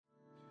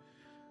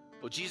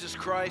Well, Jesus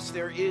Christ,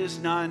 there is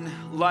none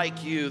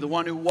like you, the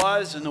one who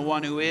was and the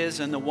one who is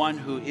and the one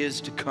who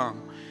is to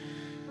come.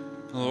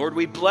 Lord,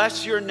 we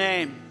bless your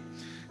name.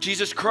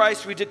 Jesus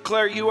Christ, we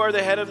declare you are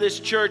the head of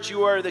this church.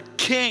 You are the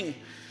King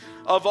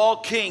of all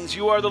kings.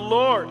 You are the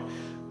Lord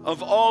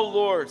of all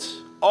lords.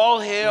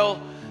 All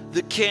hail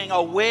the King.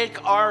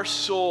 Awake our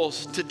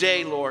souls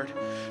today, Lord,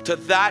 to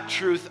that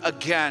truth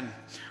again.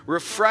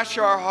 Refresh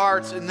our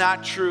hearts in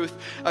that truth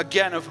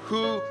again of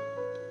who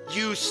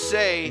you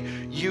say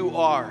you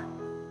are.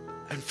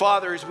 And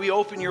Father, as we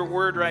open your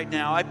word right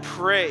now, I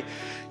pray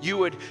you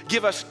would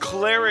give us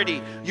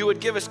clarity. You would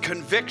give us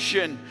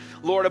conviction,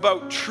 Lord,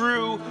 about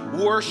true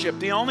worship.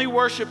 The only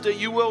worship that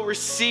you will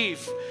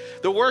receive,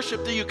 the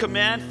worship that you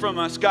command from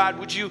us, God.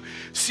 Would you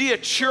see a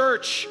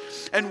church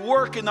and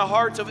work in the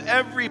hearts of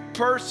every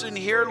person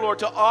here, Lord,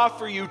 to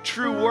offer you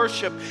true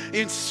worship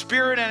in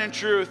spirit and in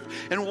truth,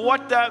 and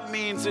what that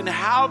means and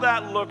how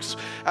that looks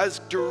as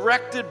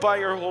directed by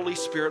your Holy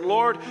Spirit.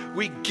 Lord,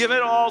 we give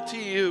it all to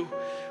you.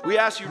 We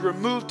ask you to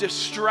remove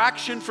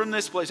distraction from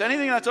this place.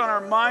 Anything that's on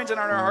our minds and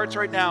on our hearts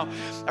right now,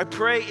 I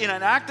pray in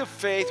an act of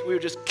faith, we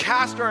would just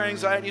cast our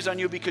anxieties on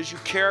you because you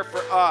care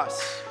for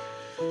us.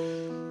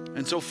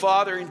 And so,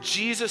 Father, in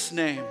Jesus'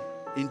 name,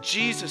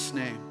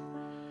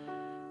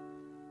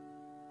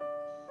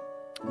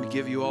 we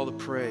give you all the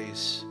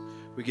praise.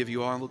 We give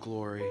you all the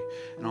glory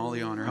and all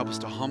the honor. Help us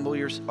to humble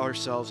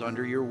ourselves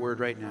under your word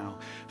right now.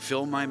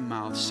 Fill my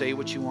mouth. Say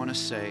what you want to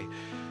say.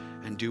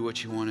 And do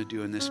what you want to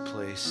do in this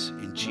place.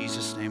 In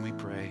Jesus' name we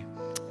pray.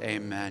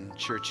 Amen.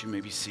 Church, you may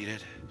be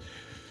seated.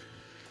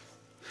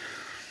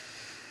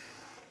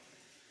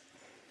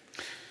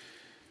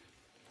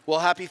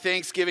 Well, happy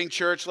Thanksgiving,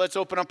 church. Let's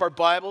open up our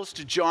Bibles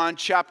to John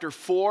chapter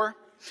 4.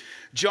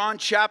 John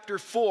chapter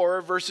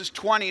 4, verses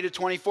 20 to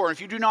 24. And if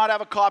you do not have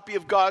a copy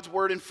of God's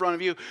word in front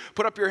of you,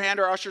 put up your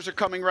hand. Our ushers are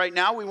coming right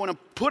now. We want to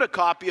put a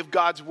copy of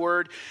God's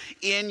word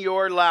in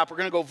your lap. We're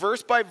going to go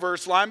verse by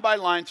verse, line by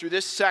line through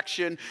this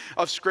section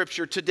of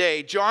scripture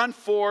today. John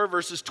 4,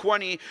 verses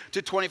 20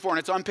 to 24. And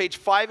it's on page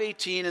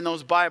 518 in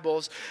those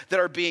Bibles that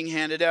are being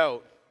handed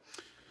out.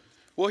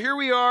 Well, here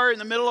we are in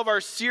the middle of our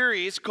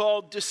series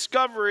called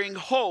Discovering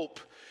Hope.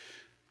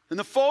 And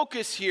the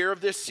focus here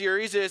of this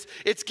series is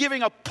it's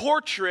giving a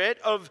portrait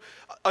of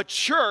a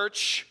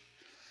church,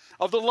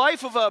 of the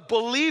life of a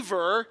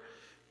believer,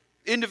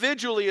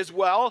 individually as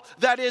well,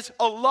 that is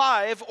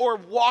alive or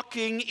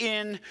walking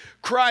in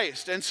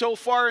Christ. And so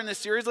far in this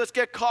series, let's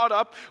get caught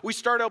up. We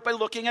start out by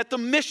looking at the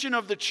mission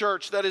of the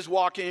church that is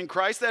walking in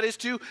Christ, that is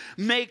to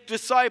make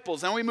disciples.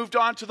 Then we moved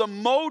on to the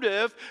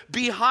motive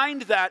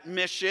behind that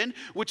mission,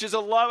 which is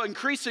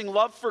increasing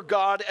love for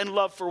God and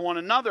love for one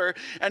another.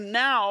 And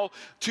now,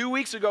 2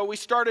 weeks ago, we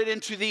started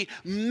into the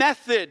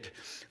method,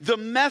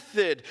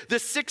 the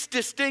 6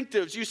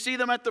 distinctives. You see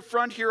them at the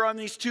front here on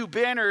these 2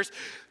 banners.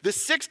 The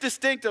 6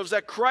 distinctives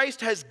that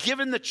Christ has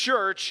given the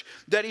church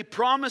that he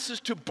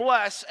promises to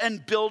bless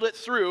and build it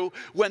through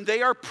when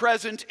they are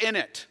present in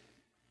it.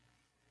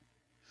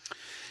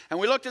 And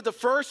we looked at the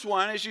first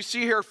one, as you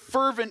see here,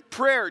 fervent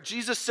prayer.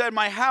 Jesus said,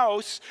 "My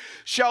house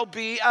shall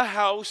be a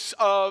house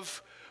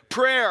of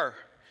prayer."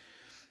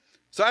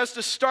 So that was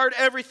to start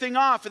everything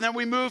off. And then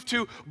we moved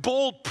to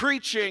bold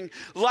preaching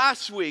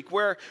last week,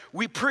 where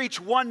we preach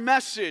one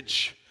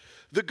message,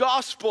 the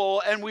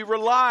gospel, and we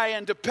rely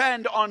and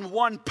depend on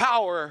one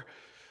power,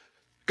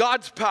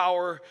 God's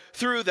power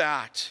through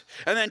that.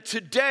 And then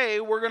today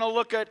we're going to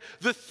look at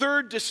the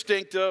third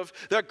distinctive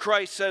that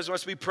Christ says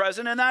must be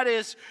present, and that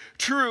is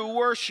true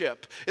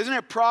worship. Isn't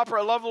it proper?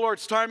 I love the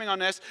Lord's timing on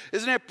this.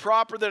 Isn't it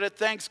proper that at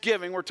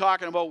Thanksgiving we're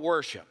talking about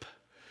worship?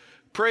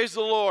 Praise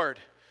the Lord.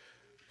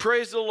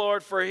 Praise the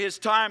Lord for his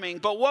timing.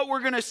 But what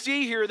we're going to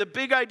see here, the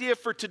big idea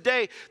for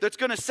today that's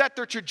going to set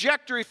their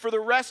trajectory for the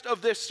rest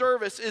of this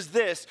service is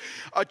this.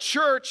 A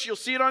church, you'll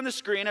see it on the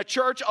screen, a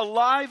church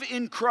alive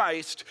in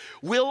Christ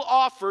will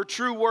offer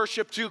true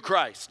worship to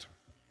Christ.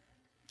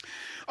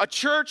 A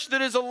church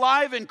that is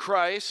alive in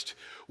Christ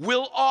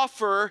will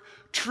offer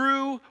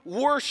true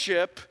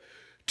worship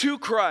to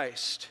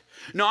Christ.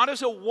 Not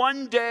as a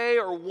one day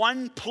or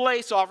one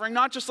place offering,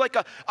 not just like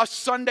a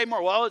Sunday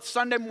morning. Well, it's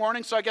Sunday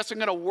morning, so I guess I'm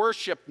going to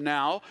worship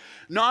now.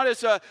 Not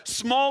as a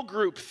small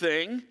group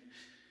thing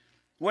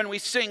when we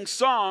sing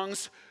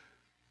songs,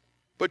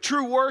 but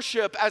true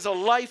worship as a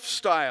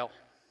lifestyle.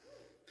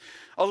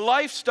 A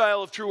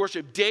lifestyle of true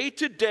worship, day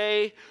to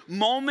day,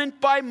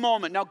 moment by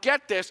moment. Now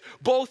get this,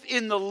 both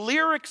in the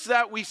lyrics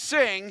that we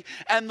sing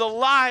and the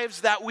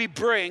lives that we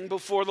bring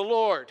before the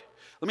Lord.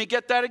 Let me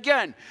get that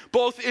again.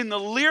 Both in the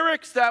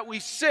lyrics that we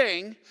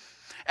sing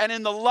and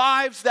in the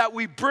lives that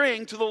we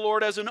bring to the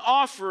Lord as an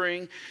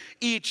offering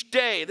each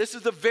day. This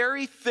is the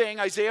very thing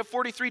Isaiah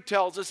 43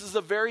 tells us, is the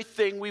very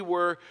thing we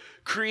were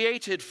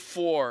created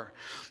for.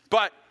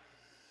 But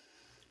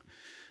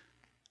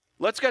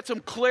let's get some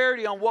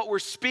clarity on what we're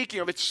speaking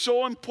of. It's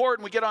so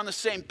important we get on the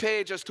same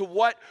page as to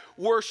what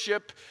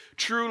worship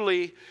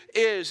truly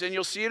is. And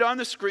you'll see it on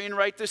the screen.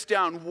 Write this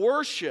down.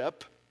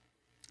 Worship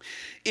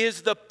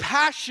is the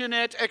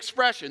passionate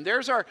expression.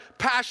 There's our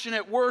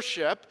passionate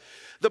worship.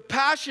 The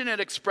passionate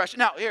expression.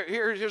 Now,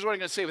 here's what I'm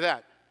going to say with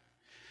that.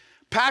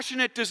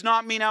 Passionate does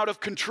not mean out of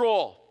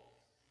control.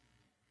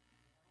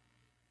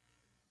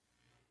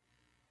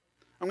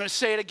 I'm going to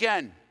say it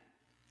again.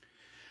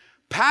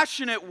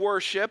 Passionate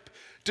worship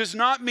does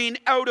not mean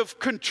out of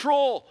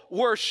control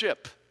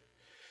worship.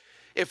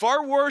 If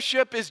our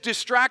worship is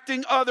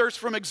distracting others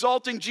from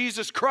exalting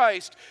Jesus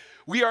Christ,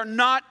 we are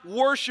not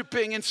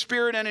worshiping in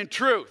spirit and in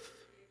truth.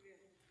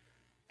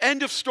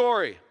 End of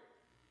story.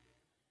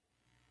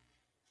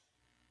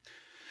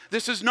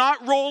 This is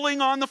not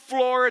rolling on the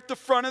floor at the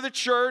front of the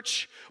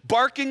church,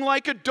 barking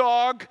like a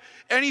dog,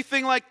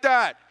 anything like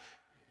that.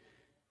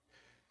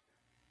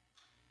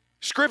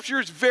 Scripture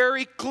is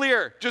very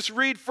clear. Just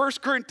read 1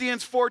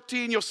 Corinthians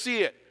 14, you'll see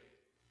it.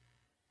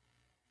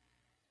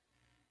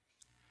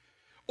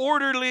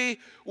 Orderly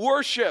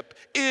worship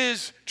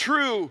is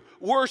true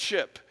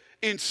worship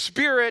in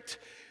spirit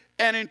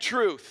and in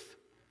truth.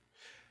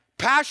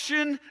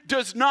 Passion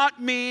does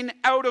not mean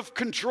out of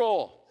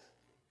control.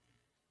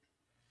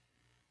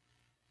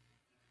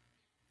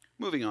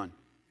 Moving on.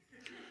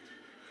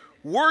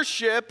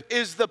 Worship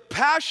is the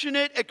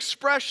passionate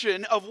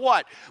expression of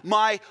what?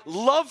 My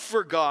love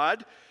for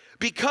God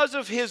because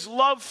of his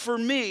love for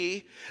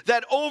me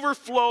that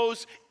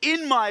overflows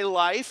in my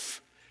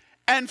life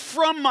and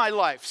from my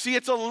life. See,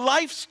 it's a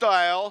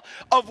lifestyle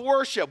of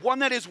worship, one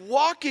that is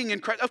walking in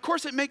Christ. Of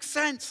course, it makes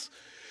sense.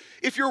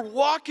 If you're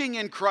walking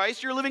in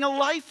Christ, you're living a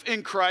life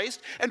in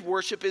Christ, and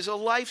worship is a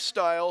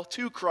lifestyle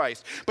to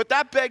Christ. But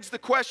that begs the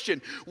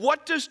question,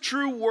 what does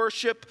true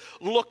worship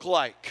look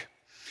like?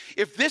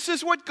 If this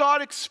is what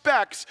God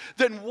expects,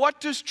 then what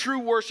does true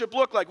worship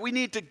look like? We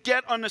need to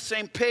get on the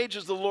same page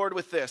as the Lord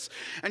with this.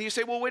 And you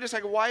say, well, wait a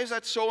second, why is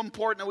that so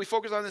important that we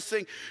focus on this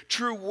thing,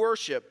 true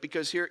worship?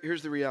 Because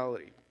here's the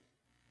reality.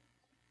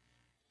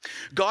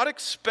 God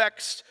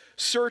expects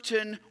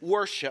certain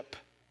worship,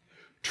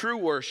 true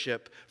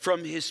worship,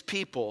 from his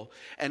people,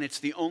 and it's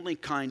the only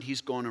kind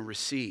he's going to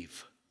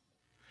receive.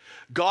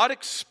 God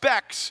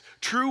expects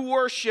true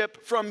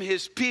worship from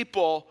his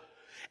people,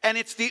 and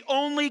it's the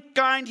only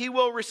kind he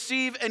will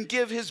receive and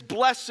give his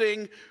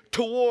blessing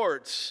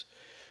towards.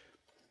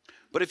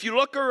 But if you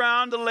look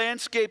around the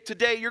landscape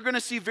today, you're going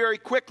to see very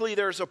quickly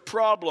there's a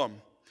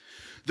problem.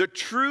 The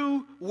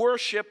true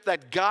worship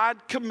that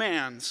God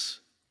commands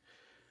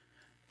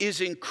is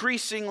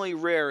increasingly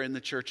rare in the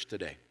church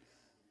today.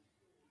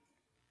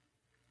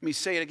 Let me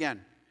say it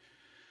again.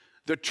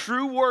 The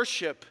true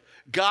worship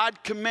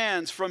God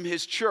commands from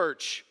his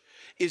church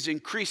is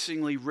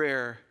increasingly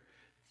rare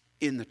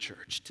in the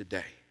church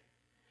today.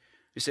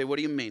 You say, what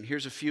do you mean?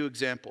 Here's a few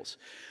examples.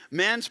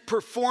 Man's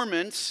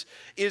performance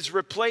is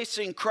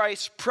replacing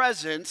Christ's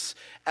presence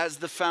as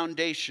the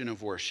foundation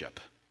of worship.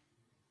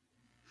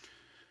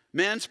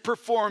 Man's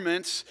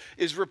performance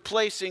is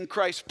replacing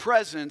Christ's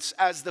presence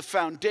as the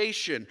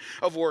foundation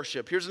of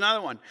worship. Here's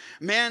another one.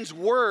 Man's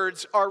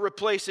words are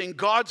replacing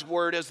God's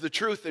word as the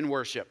truth in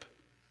worship.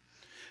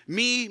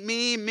 Me,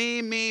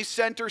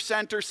 center,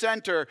 center,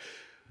 center.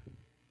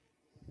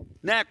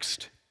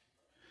 Next,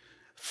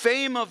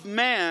 fame of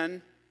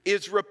man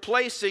is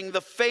replacing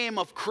the fame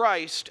of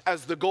Christ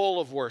as the goal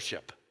of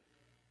worship.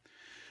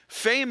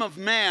 Fame of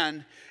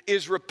man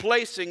is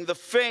replacing the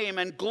fame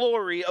and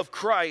glory of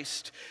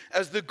Christ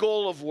as the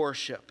goal of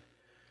worship.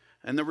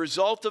 And the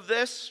result of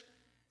this,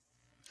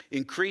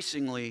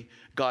 increasingly,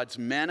 God's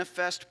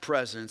manifest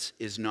presence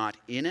is not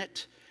in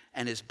it,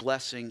 and his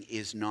blessing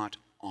is not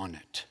on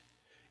it.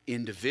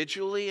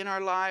 Individually in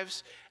our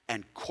lives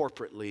and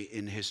corporately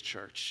in his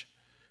church.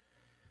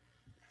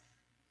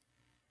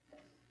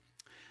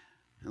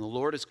 And the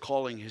Lord is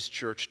calling his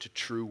church to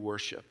true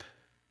worship.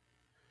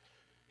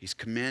 He's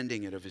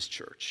commanding it of his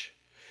church.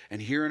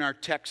 And here in our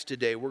text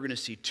today, we're going to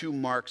see two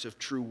marks of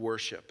true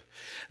worship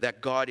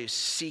that God is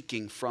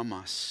seeking from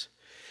us.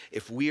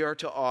 If we are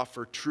to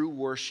offer true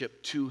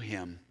worship to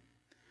him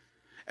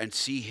and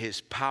see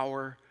his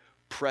power,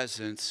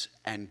 presence,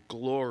 and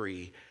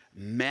glory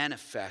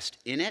manifest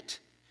in it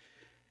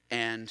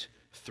and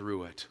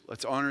through it.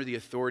 Let's honor the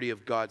authority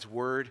of God's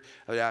word.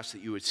 I would ask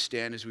that you would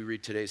stand as we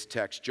read today's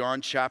text.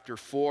 John chapter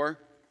 4,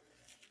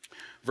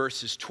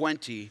 verses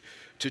 20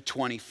 to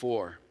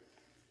 24.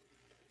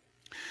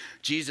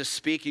 Jesus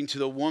speaking to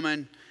the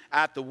woman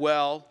at the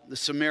well, the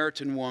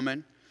Samaritan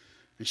woman,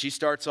 and she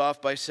starts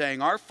off by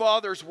saying, "Our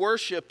fathers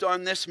worshipped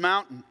on this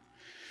mountain,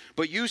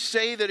 but you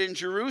say that in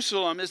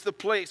Jerusalem is the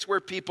place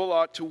where people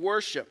ought to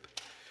worship."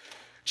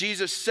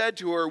 Jesus said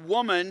to her,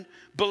 "Woman,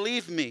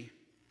 believe me,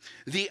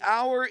 the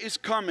hour is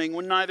coming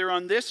when neither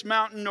on this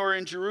mountain nor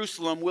in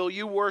Jerusalem will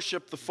you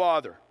worship the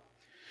Father.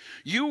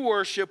 You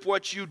worship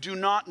what you do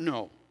not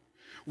know.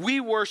 We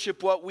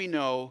worship what we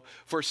know,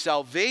 for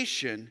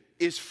salvation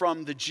is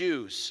from the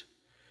Jews.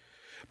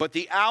 But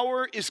the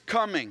hour is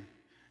coming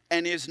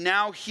and is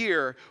now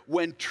here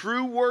when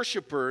true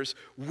worshipers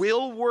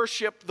will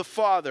worship the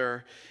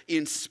Father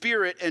in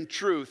spirit and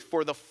truth,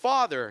 for the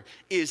Father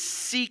is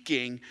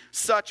seeking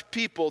such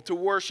people to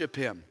worship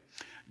him.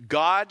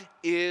 God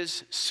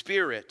is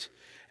spirit,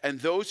 and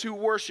those who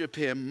worship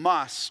him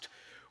must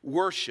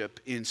worship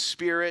in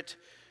spirit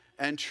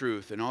and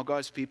truth. And all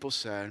God's people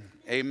said,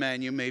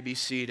 amen. You may be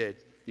seated.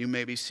 You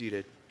may be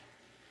seated.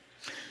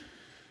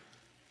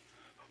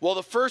 Well,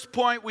 the first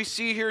point we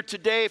see here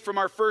today from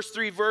our first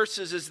 3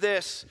 verses is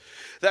this,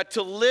 that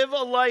to live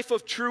a life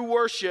of true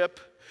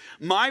worship,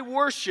 my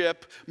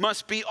worship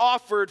must be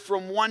offered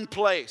from one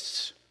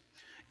place,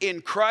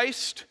 in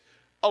Christ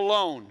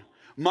alone.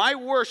 My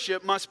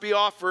worship must be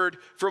offered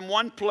from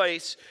one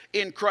place,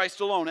 in Christ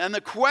alone. And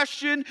the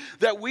question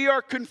that we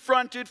are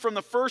confronted from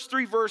the first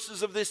 3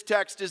 verses of this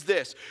text is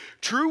this: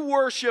 true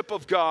worship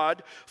of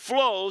God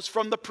flows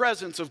from the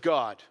presence of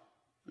God.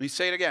 Let me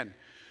say it again.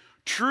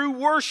 True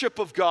worship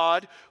of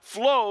God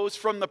flows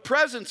from the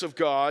presence of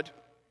God.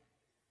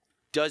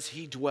 Does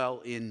he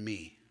dwell in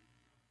me?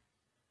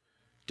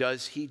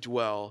 Does he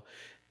dwell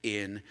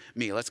in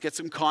me? Let's get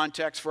some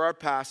context for our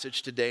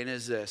passage today, and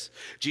is this.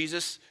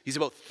 Jesus, he's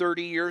about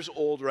 30 years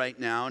old right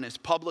now, and his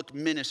public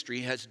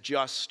ministry has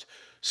just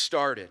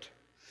started.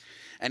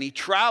 And he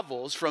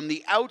travels from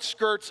the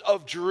outskirts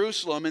of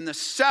Jerusalem in the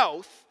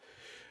south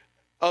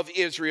of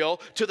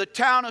Israel to the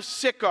town of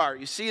Sychar.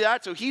 You see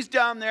that? So he's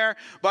down there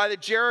by the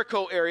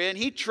Jericho area, and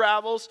he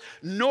travels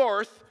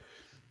north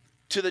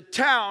to the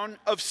town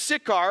of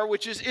Sychar,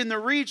 which is in the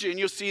region,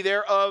 you'll see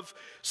there, of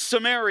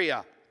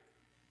Samaria.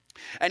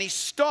 And he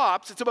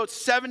stops, it's about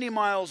 70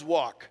 miles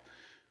walk.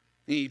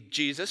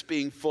 Jesus,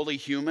 being fully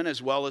human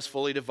as well as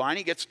fully divine,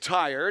 he gets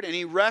tired and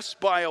he rests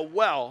by a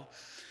well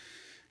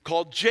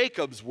called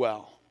Jacob's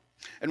well.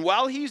 And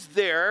while he's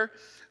there,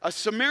 a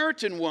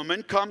Samaritan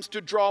woman comes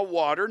to draw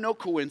water, no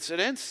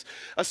coincidence.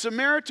 A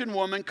Samaritan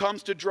woman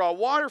comes to draw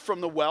water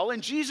from the well,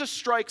 and Jesus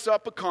strikes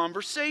up a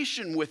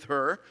conversation with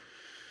her.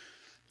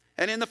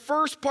 And in the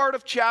first part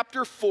of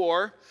chapter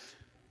 4,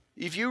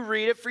 if you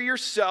read it for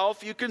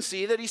yourself, you can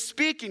see that he's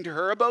speaking to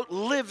her about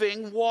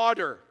living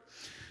water.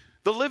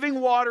 The living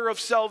water of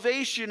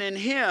salvation in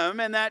him,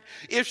 and that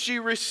if she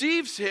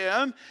receives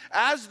him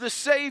as the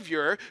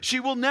Savior, she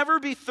will never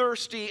be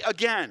thirsty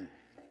again.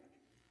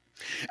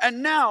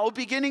 And now,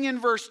 beginning in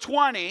verse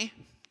 20,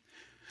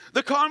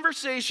 the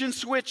conversation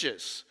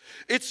switches.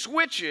 It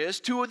switches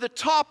to the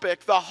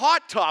topic, the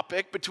hot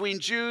topic between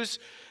Jews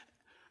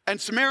and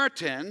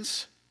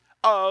Samaritans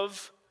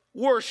of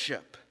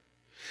worship.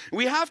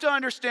 We have to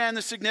understand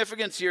the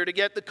significance here to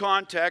get the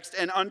context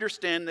and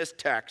understand this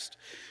text.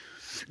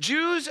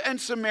 Jews and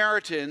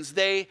Samaritans,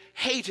 they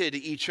hated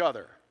each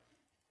other.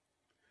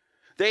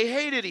 They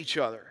hated each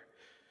other.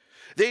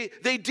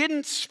 They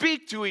didn't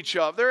speak to each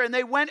other, and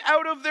they went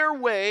out of their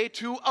way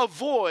to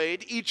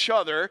avoid each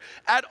other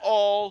at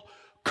all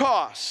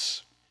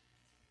costs.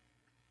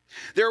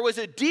 There was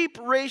a deep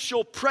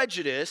racial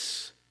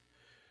prejudice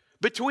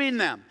between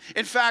them.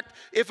 In fact,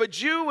 if a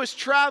Jew was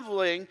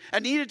traveling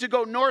and needed to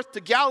go north to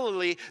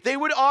Galilee, they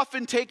would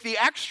often take the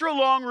extra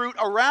long route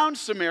around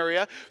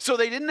Samaria so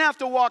they didn't have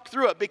to walk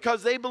through it,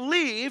 because they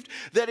believed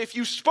that if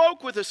you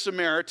spoke with a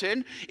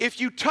Samaritan,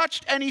 if you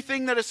touched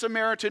anything that a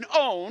Samaritan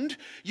owned,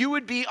 you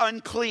would be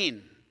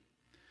unclean.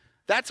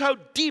 That's how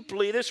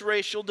deeply this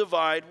racial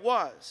divide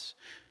was.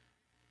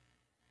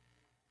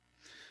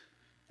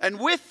 And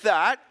with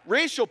that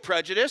racial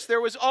prejudice,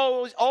 there was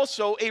always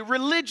also a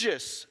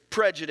religious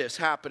prejudice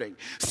happening.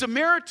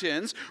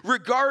 Samaritans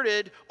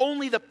regarded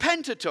only the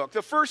Pentateuch,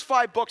 the first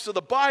 5 books of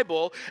the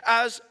Bible,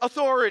 as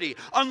authority.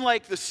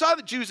 Unlike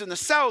the Jews in the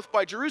south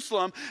by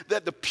Jerusalem,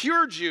 that the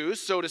pure Jews,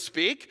 so to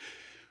speak,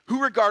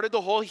 who regarded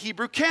the whole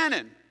Hebrew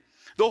canon,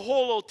 the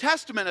whole Old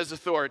Testament, as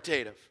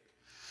authoritative.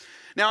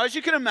 Now, as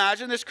you can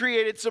imagine, this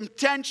created some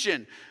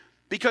tension,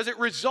 because it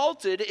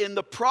resulted in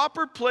the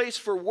proper place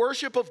for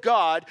worship of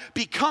God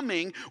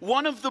becoming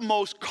one of the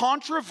most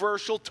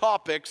controversial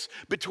topics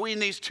between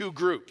these two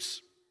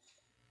groups.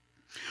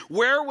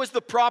 Where was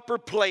the proper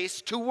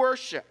place to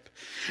worship?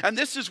 And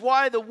this is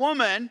why the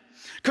woman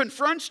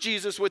confronts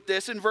Jesus with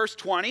this in verse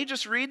 20.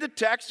 Just read the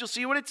text, you'll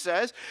see what it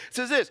says. It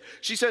says this,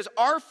 she says,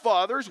 "Our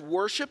fathers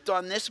worshipped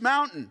on this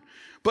mountain.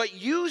 But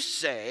you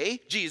say,"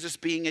 Jesus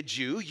being a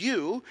Jew,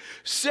 "you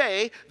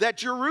say that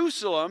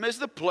Jerusalem is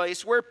the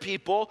place where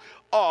people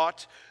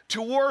ought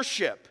to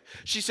worship."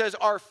 She says,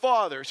 "Our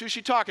fathers." Who's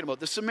she talking about?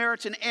 The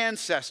Samaritan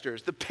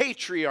ancestors, the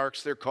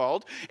patriarchs they're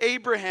called,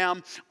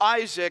 Abraham,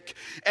 Isaac,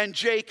 and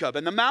Jacob.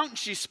 And the mountain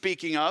she's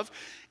speaking of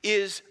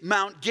is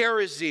Mount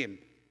Gerizim.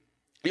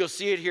 You'll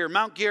see it here,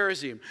 Mount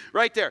Gerizim,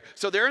 right there.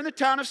 So they're in the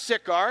town of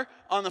Sychar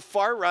on the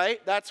far right.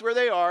 That's where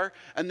they are.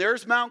 And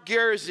there's Mount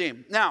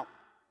Gerizim. Now,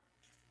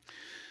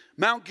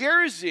 Mount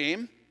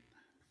Gerizim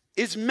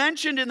is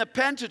mentioned in the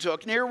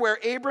Pentateuch near where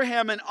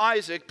Abraham and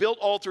Isaac built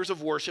altars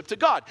of worship to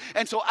God.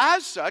 And so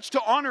as such,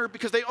 to honor,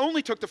 because they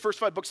only took the first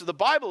 5 books of the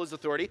Bible as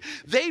authority,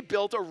 they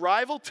built a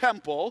rival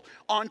temple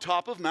on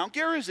top of Mount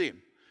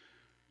Gerizim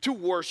to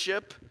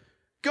worship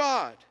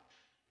God.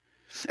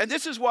 And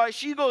this is why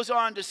she goes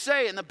on to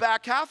say in the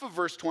back half of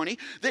verse 20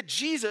 that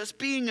Jesus,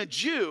 being a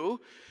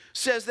Jew,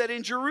 says that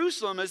in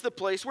Jerusalem is the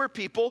place where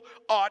people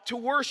ought to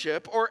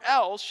worship, or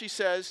else, she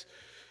says,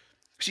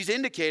 she's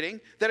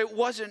indicating that it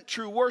wasn't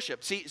true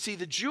worship. See,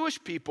 the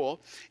Jewish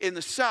people in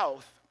the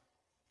south,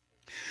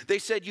 They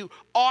said you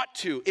ought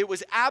to. It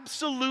was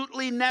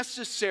absolutely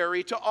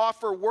necessary to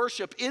offer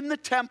worship in the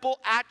temple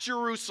at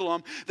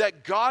Jerusalem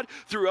that God,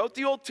 throughout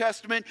the Old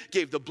Testament,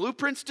 gave the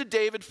blueprints to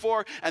David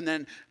for, and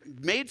then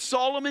made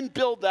Solomon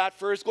build that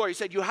for his glory. He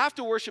said you have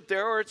to worship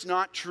there or it's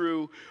not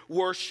true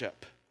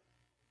worship.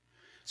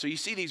 So you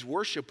see these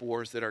worship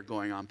wars that are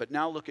going on. But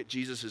now look at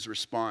Jesus'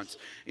 response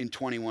in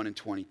 21 and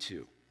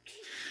 22.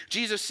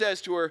 Jesus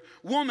says to her,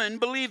 "Woman,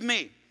 believe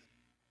me."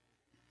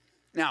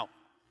 Now,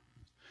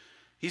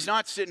 he's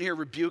not sitting here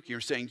rebuking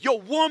her saying, "Yo,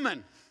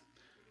 woman,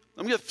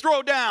 I'm going to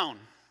throw down."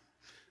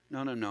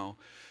 No.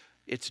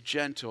 It's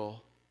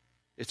gentle.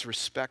 It's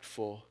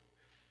respectful.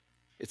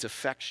 It's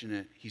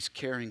affectionate. He's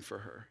caring for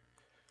her.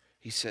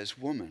 He says,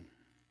 "Woman,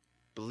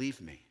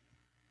 believe me."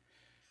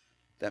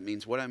 That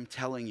means what I'm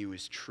telling you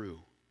is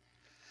true.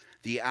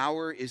 The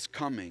hour is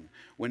coming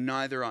when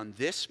neither on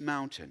this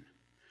mountain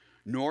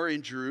nor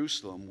in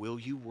Jerusalem will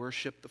you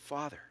worship the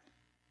Father.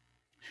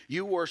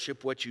 You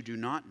worship what you do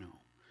not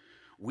know.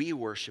 We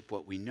worship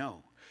what we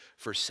know,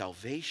 for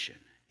salvation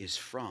is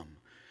from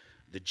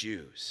the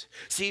Jews.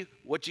 See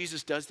what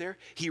Jesus does there?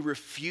 He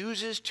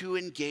refuses to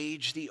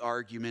engage the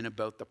argument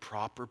about the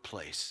proper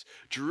place.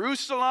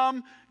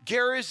 Jerusalem,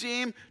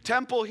 Gerizim,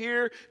 temple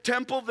here,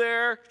 temple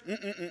there.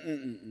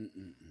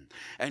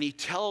 And he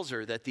tells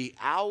her that the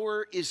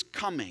hour is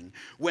coming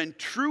when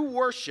true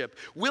worship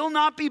will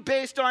not be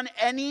based on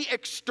any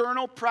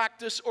external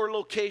practice or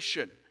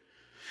location.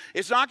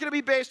 It's not going to be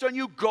based on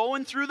you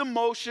going through the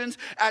motions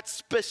at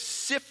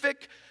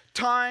specific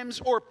times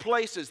or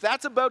places.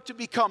 That's about to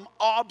become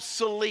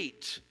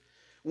obsolete.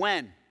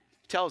 When?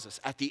 It tells us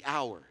at the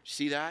hour.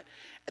 See that?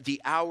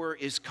 The hour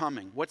is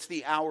coming. What's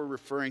the hour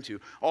referring to?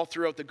 All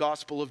throughout the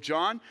Gospel of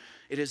John,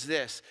 it is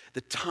this: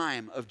 the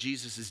time of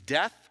Jesus'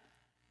 death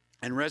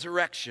and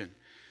resurrection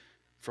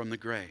from the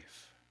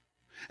grave.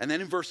 And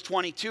then in verse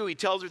 22, he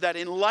tells her that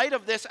in light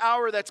of this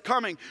hour that's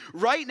coming,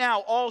 right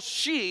now,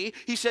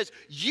 he says,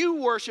 you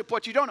worship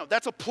what you don't know.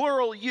 That's a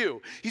plural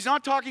you. He's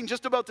not talking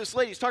just about this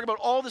lady. He's talking about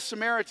all the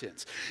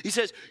Samaritans. He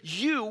says,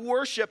 you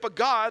worship a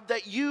God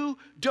that you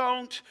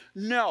don't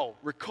know.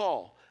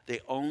 Recall, they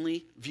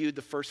only viewed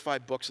the first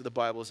 5 books of the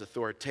Bible as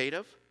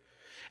authoritative,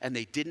 and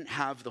they didn't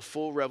have the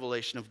full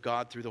revelation of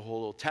God through the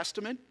whole Old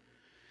Testament,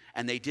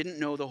 and they didn't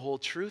know the whole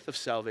truth of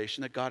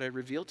salvation that God had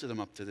revealed to them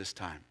up to this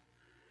time.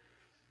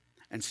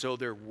 And so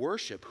their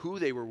worship, who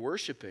they were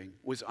worshiping,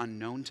 was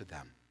unknown to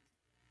them.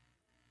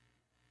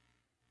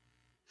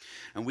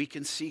 And we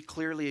can see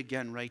clearly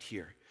again right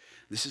here.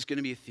 This is going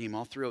to be a theme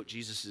all throughout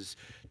Jesus'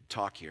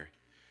 talk here.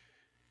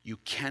 You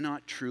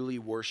cannot truly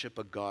worship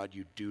a God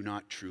you do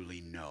not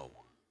truly know.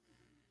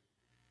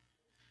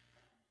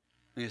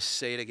 I'm going to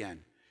say it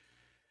again.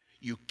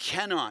 You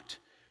cannot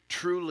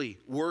truly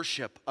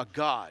worship a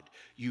God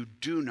you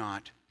do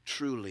not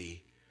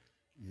truly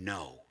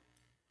know.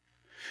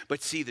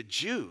 But see, the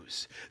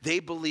Jews, they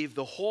believed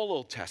the whole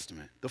Old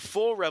Testament, the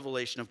full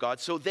revelation of God.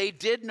 So they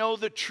did know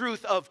the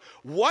truth of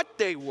what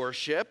they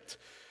worshiped,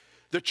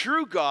 the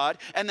true God,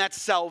 and that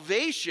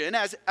salvation,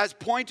 as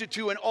pointed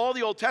to in all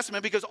the Old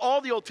Testament, because all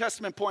the Old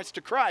Testament points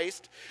to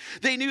Christ.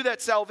 They knew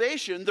that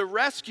salvation, the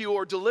rescue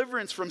or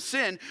deliverance from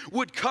sin,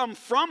 would come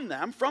from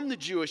them, from the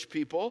Jewish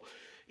people,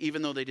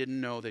 even though they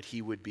didn't know that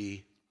he would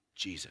be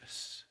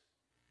Jesus.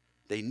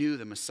 They knew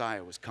the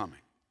Messiah was coming.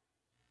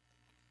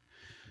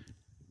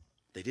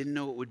 They didn't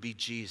know it would be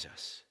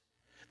Jesus.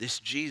 This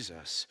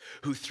Jesus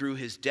who through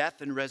his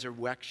death and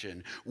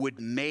resurrection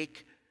would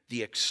make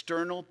the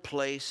external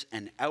place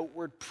and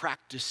outward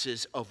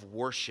practices of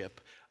worship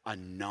a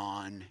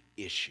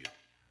non-issue,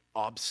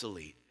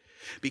 obsolete.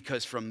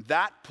 Because from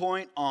that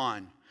point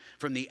on,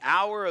 from the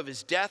hour of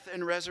his death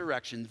and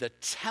resurrection, the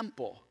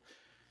temple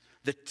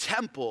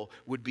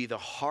would be the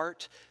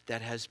heart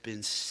that has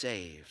been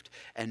saved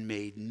and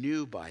made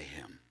new by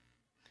him,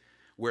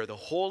 where the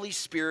Holy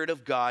Spirit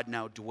of God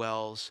now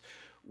dwells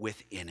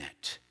within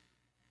it.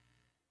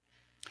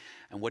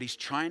 And what he's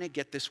trying to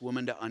get this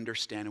woman to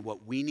understand, and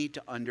what we need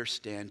to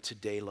understand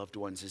today, loved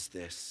ones, is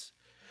this.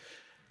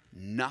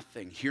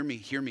 Nothing, hear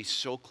me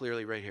so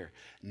clearly right here,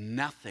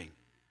 nothing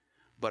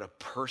but a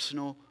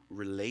personal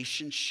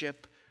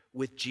relationship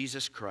with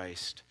Jesus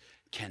Christ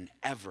can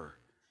ever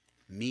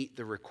meet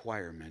the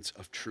requirements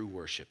of true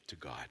worship to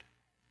God.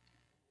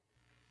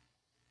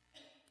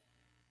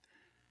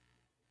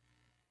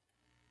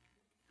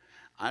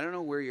 I don't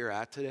know where you're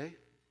at today.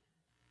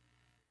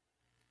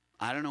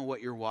 I don't know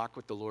what your walk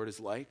with the Lord is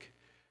like,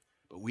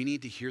 but we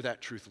need to hear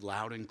that truth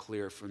loud and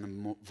clear from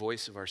the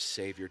voice of our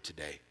Savior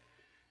today.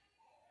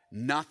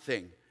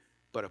 Nothing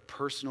but a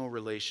personal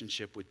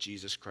relationship with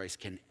Jesus Christ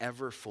can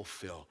ever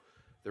fulfill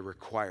the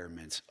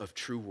requirements of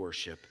true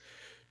worship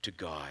to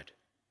God.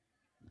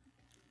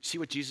 See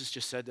what Jesus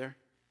just said there?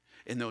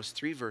 In those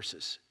 3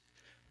 verses,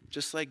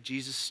 just like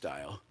Jesus'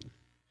 style,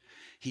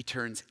 he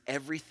turns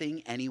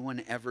everything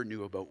anyone ever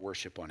knew about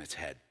worship on its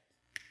head.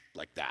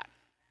 Like that.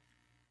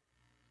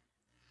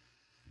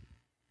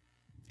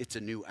 It's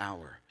a new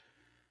hour.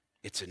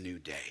 It's a new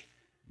day.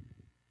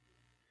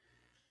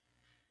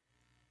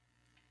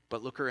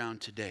 But look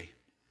around today.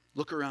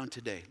 Look around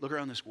today. Look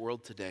around this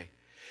world today.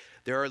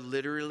 There are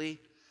literally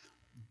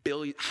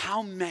billions.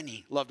 How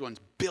many, loved ones,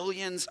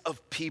 billions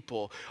of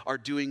people are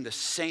doing the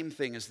same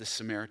thing as this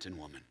Samaritan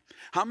woman?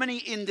 How many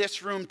in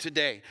this room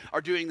today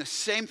are doing the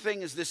same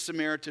thing as this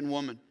Samaritan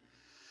woman?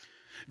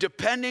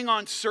 Depending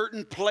on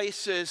certain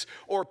places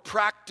or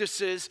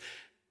practices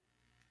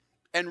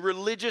and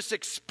religious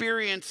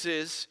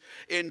experiences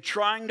in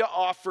trying to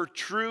offer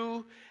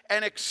true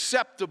and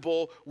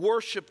acceptable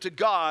worship to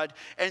God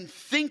and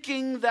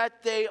thinking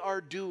that they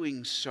are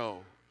doing so.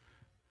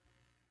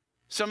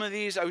 Some of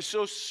these, I was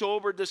so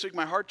sobered this week,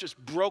 my heart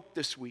just broke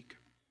this week.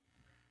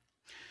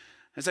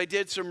 As I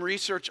did some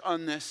research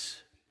on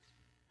this,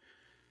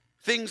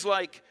 things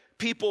like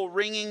people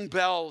ringing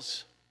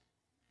bells.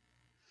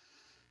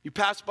 You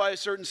pass by a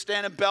certain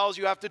stand of bells,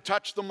 you have to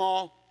touch them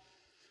all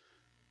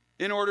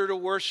in order to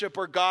worship,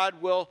 or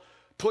God will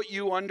put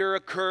you under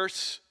a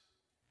curse.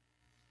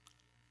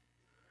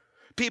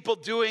 People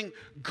doing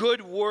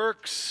good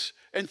works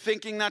and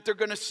thinking that they're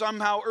going to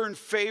somehow earn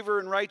favor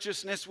and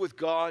righteousness with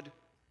God.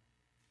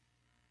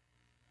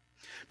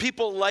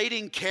 People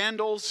lighting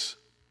candles.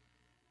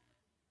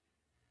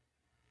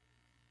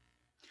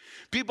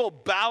 People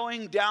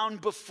bowing down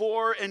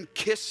before and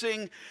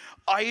kissing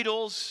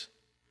idols,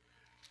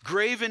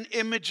 graven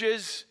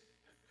images.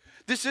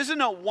 This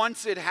isn't a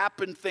once it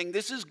happened thing.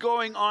 This is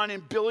going on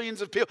in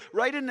billions of people,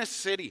 right in this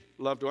city,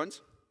 loved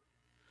ones.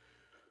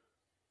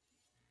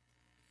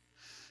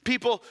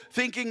 People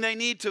thinking they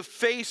need to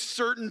face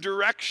certain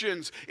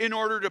directions in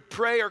order to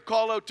pray or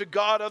call out to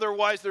God,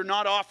 otherwise they're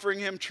not offering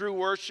Him true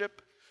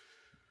worship.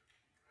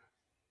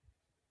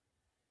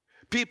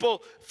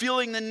 People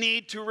feeling the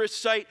need to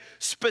recite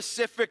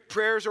specific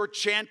prayers or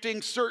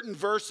chanting certain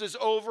verses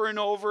over and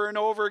over and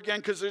over again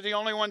because they're the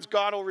only ones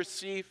God will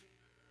receive.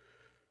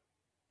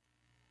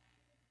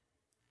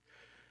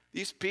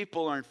 These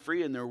people aren't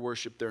free in their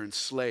worship, they're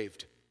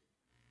enslaved.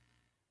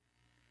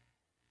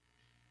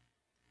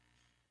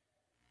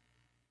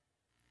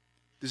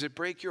 Does it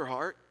break your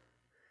heart?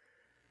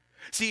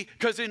 See,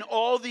 because in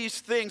all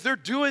these things, they're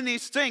doing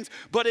these things,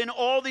 but in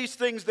all these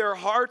things, their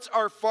hearts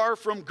are far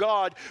from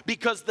God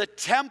because the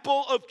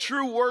temple of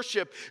true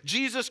worship,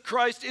 Jesus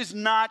Christ, is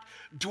not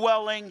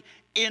dwelling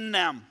in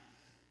them.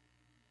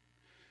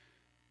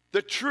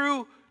 The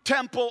true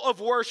temple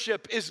of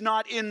worship is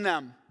not in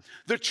them.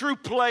 The true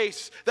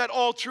place that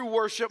all true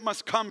worship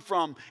must come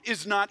from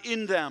is not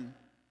in them.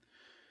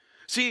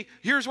 See,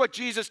 here's what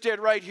Jesus did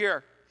right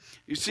here.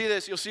 You see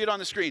this, you'll see it on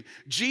the screen.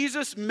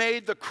 Jesus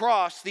made the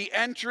cross the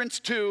entrance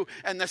to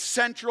and the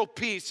central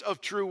piece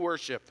of true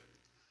worship.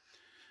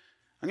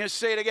 I'm going to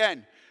say it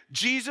again.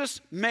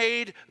 Jesus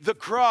made the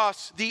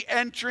cross the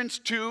entrance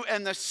to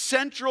and the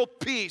central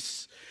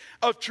piece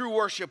of true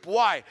worship.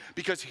 Why?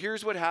 Because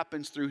here's what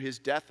happens through His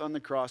death on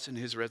the cross and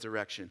His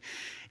resurrection.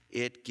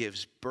 It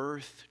gives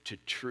birth to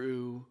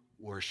true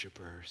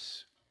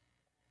worshipers.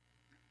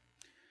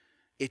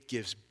 It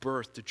gives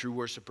birth to true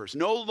worshipers.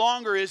 No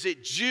longer is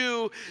it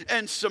Jew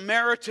and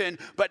Samaritan,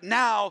 but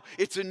now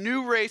it's a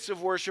new race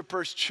of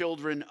worshipers,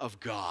 children of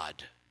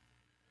God.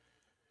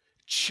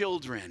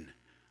 Children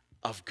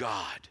of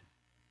God.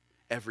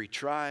 Every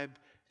tribe,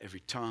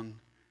 every tongue,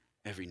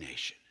 every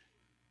nation.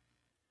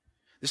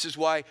 This is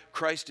why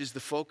Christ is the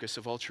focus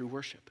of all true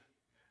worship.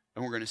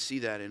 And we're going to see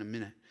that in a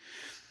minute.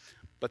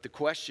 But the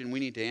question we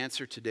need to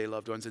answer today,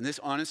 loved ones, and this,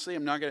 honestly,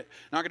 I'm not going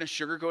to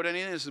sugarcoat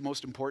anything. This is the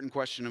most important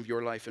question of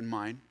your life and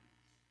mine.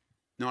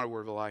 Not a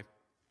word of a lie.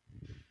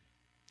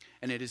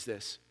 And it is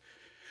this.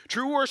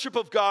 True worship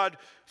of God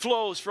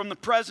flows from the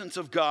presence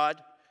of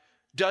God.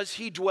 Does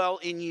He dwell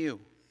in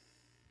you?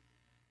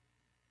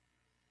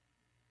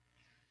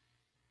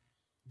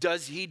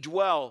 Does He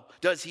dwell?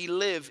 Does He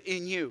live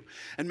in you?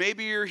 And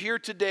maybe you're here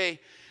today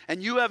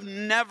and you have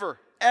never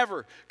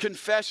ever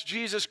confess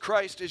Jesus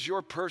Christ as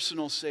your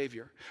personal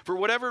Savior for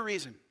whatever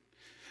reason.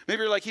 Maybe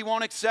you're like, He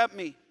won't accept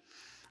me.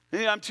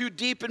 Maybe I'm too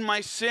deep in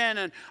my sin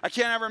and I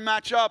can't ever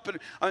match up and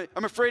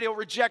I'm afraid He'll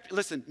reject.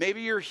 Listen,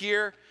 maybe you're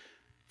here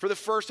for the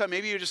first time.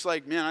 Maybe you're just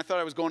like, man, I thought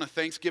I was going to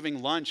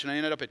Thanksgiving lunch and I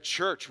ended up at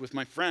church with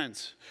my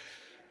friends.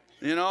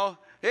 You know,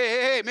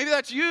 hey, maybe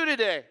that's you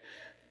today.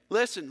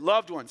 Listen,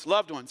 loved ones.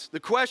 The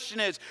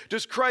question is,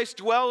 does Christ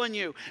dwell in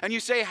you? And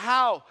you say,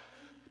 how?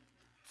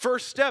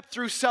 First step,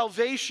 through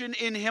salvation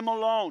in Him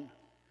alone.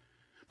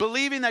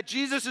 Believing that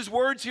Jesus'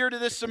 words here to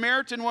this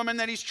Samaritan woman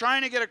that He's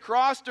trying to get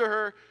across to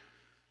her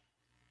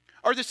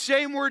are the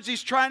same words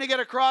He's trying to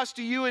get across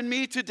to you and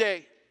me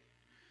today.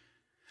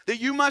 That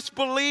you must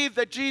believe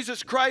that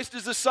Jesus Christ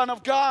is the Son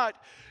of God.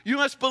 You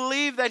must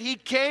believe that He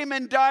came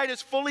and died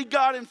as fully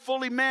God and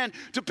fully man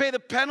to pay the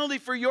penalty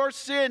for your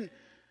sin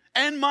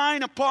and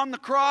mine upon the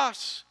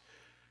cross.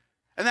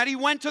 And that He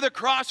went to the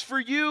cross for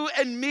you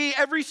and me,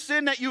 every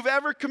sin that you've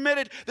ever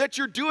committed, that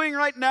you're doing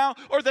right now,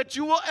 or that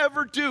you will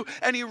ever do.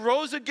 And He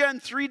rose again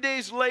 3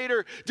 days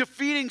later,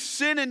 defeating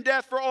sin and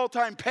death for all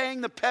time, paying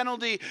the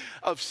penalty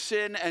of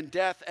sin and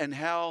death and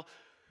hell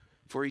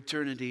for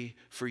eternity,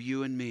 for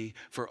you and me,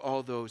 for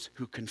all those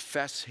who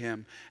confess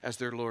Him as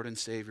their Lord and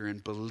Savior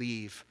and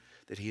believe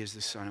that He is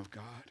the Son of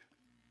God.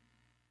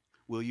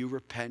 Will you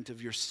repent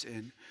of your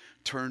sin,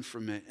 turn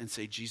from it, and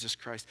say, Jesus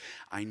Christ,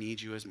 I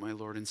need you as my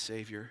Lord and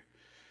Savior?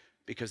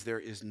 Because there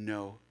is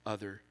no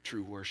other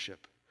true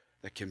worship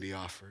that can be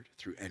offered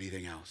through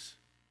anything else.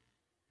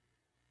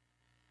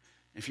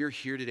 If you're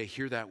here today,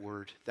 hear that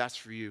word. That's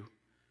for you.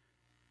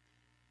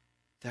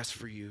 That's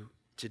for you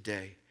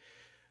today.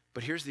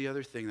 But here's the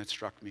other thing that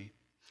struck me.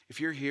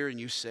 If you're here and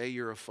you say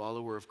you're a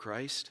follower of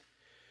Christ,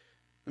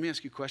 let me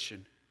ask you a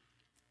question.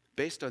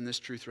 Based on this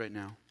truth right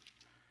now,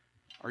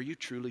 are you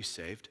truly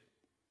saved?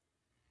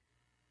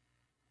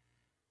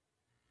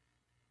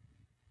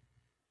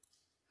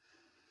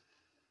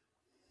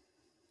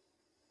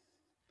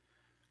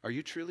 Are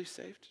you truly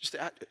saved? Just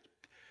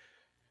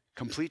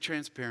complete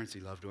transparency,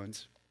 loved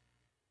ones.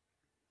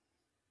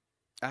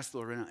 Ask the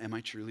Lord right now, am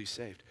I truly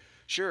saved?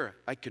 Sure,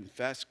 I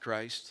confess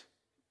Christ.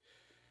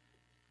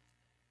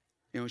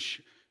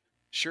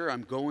 Sure,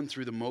 I'm going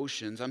through the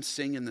motions. I'm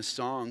singing the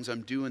songs.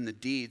 I'm doing the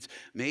deeds.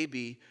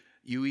 Maybe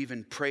you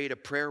even prayed a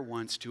prayer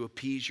once to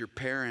appease your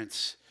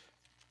parents,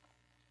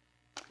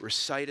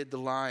 recited the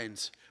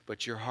lines,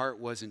 but your heart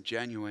wasn't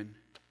genuine.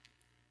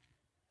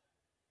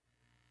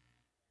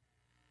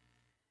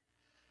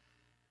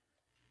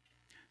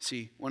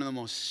 See, one of the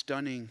most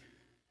stunning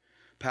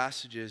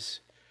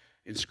passages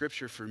in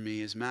Scripture for me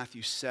is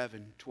Matthew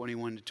 7,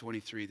 21 to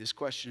 23. This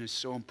question is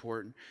so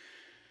important.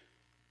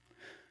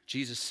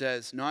 Jesus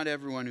says, not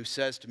everyone who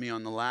says to me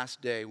on the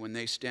last day when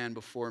they stand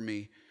before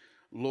me,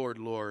 Lord,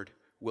 Lord,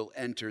 will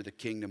enter the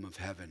kingdom of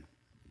heaven.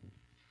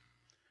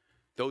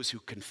 Those who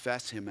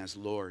confess him as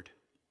Lord.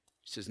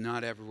 He says,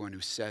 not everyone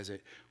who says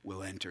it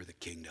will enter the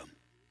kingdom.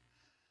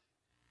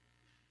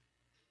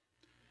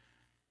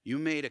 You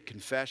made a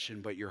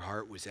confession, but your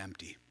heart was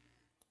empty.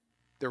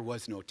 There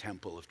was no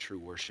temple of true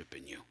worship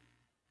in you.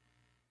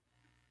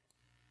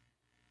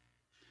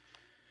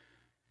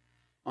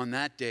 On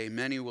that day,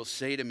 many will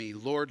say to me,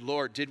 Lord,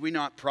 Lord, did we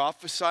not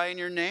prophesy in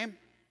your name?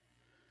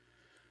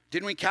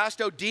 Didn't we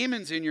cast out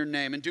demons in your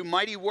name and do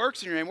mighty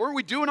works in your name? Weren't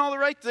we doing all the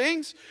right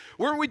things?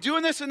 Weren't we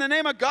doing this in the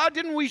name of God?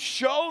 Didn't we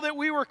show that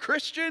we were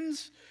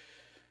Christians?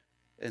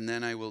 And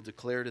then I will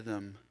declare to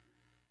them,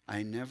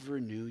 I never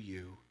knew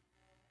you.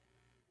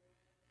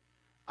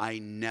 I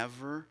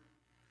never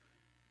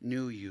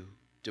knew you.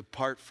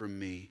 Depart from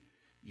me,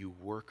 you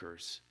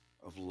workers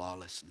of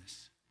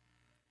lawlessness.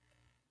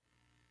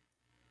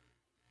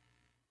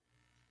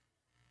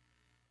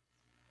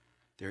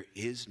 There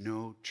is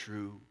no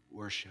true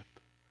worship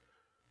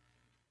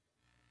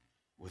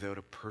without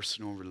a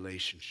personal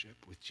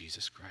relationship with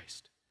Jesus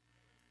Christ.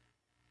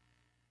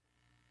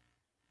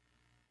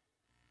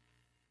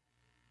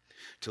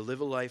 To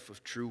live a life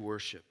of true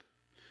worship,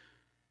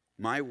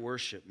 my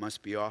worship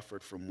must be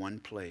offered from one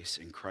place,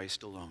 in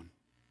Christ alone.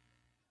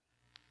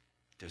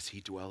 Does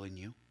he dwell in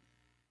you?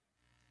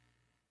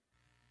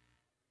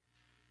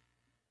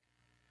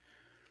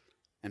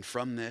 And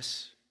from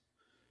this,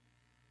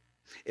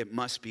 it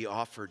must be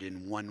offered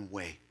in one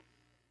way,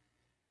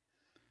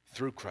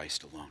 through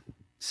Christ alone.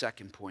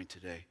 Second point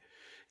today.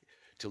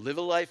 To live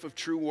a life of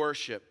true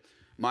worship,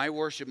 my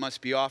worship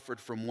must be offered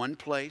from one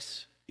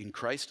place, in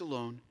Christ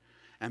alone,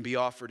 and be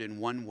offered in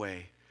one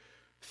way,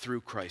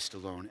 through Christ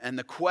alone. And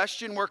the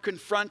question we're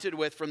confronted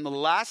with from the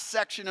last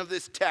section of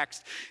this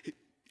text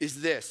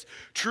is this.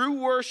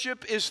 True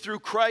worship is through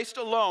Christ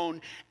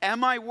alone.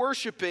 Am I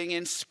worshiping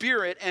in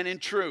spirit and in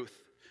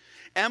truth?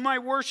 Am I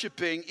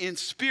worshiping in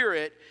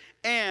spirit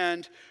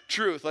and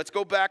truth? Let's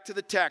go back to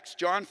the text,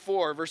 John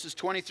 4, verses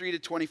 23 to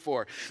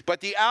 24. But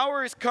the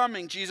hour is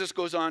coming, Jesus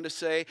goes on to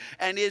say,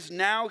 and is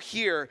now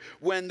here,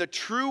 when the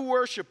true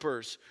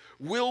worshipers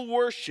will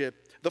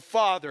worship the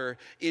Father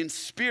in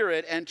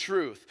spirit and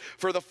truth.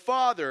 For the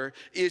Father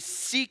is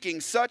seeking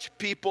such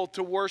people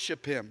to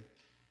worship him.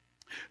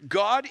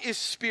 God is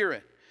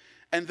spirit,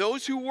 and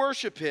those who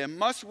worship him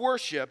must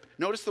worship.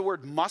 Notice the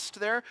word must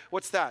there.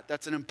 What's that?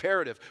 That's an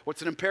imperative.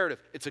 What's an imperative?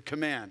 It's a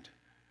command.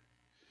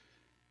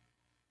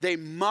 They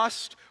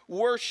must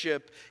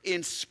worship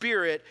in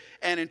spirit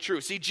and in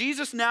truth. See,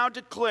 Jesus now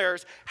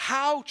declares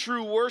how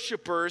true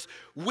worshipers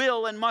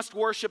will and must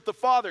worship the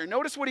Father.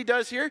 Notice what he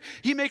does here.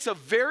 He makes a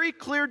very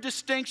clear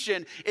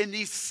distinction in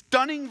these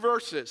stunning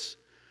verses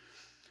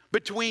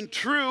between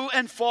true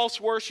and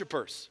false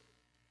worshipers.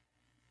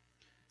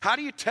 How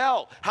do you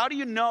tell? How do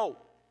you know?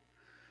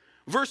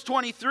 Verse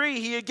 23,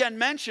 he again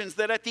mentions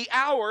that at the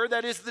hour,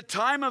 that is the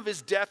time of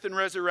his death and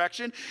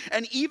resurrection,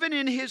 and even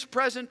in his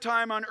present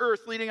time on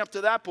earth leading up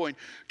to that point,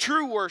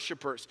 true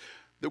worshipers.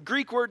 The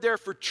Greek word there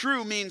for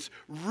true means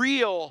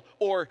real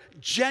or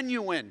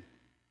genuine.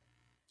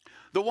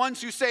 The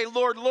ones who say,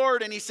 Lord,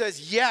 Lord, and he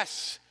says,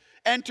 yes,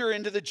 enter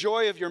into the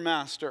joy of your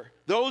master.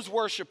 Those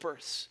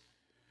worshipers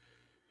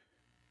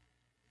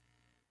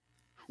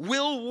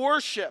will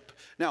worship.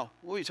 Now,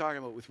 what are you talking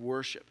about with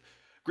worship?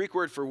 Greek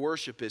word for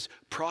worship is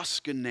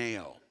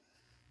proskuneo.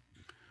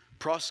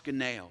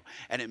 Proskuneo.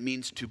 And it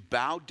means to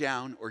bow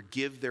down or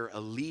give their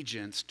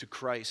allegiance to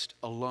Christ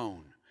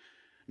alone.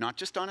 Not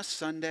just on a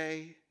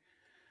Sunday,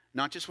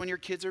 not just when your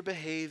kids are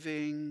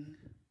behaving,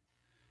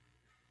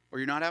 or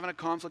you're not having a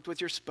conflict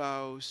with your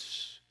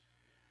spouse.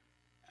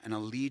 an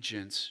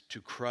allegiance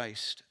to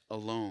Christ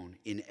alone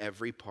in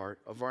every part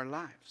of our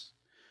lives.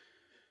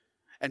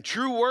 And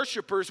true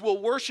worshipers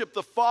will worship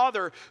the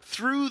Father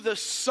through the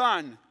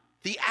Son.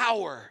 The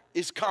hour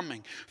is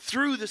coming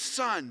through the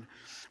Son.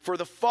 For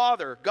the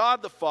Father,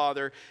 God the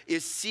Father,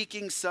 is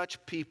seeking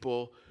such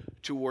people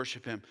to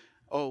worship him.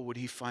 Oh, would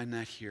he find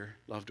that here,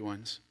 loved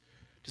ones?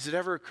 Does it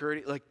ever occur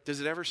to you, does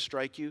it ever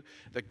strike you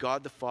that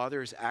God the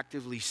Father is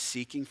actively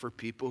seeking for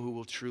people who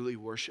will truly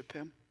worship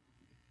him?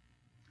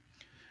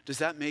 Does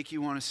that make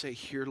you want to say,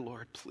 here,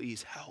 Lord,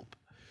 please help.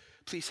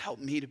 Please help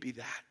me to be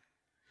that.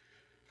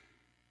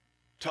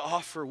 To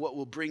offer what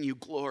will bring you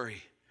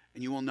glory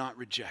and you will not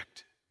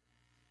reject.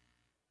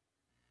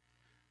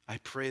 I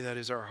pray that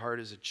is our heart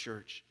as a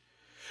church.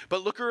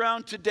 But look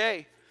around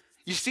today.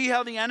 You see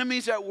how the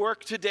enemy's at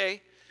work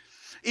today?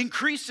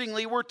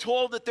 Increasingly, we're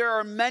told that there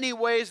are many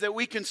ways that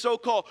we can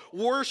so-called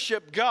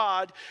worship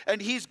God,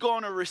 and he's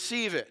going to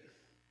receive it.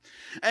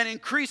 And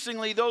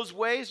increasingly, those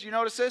ways, you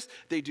notice this,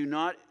 they do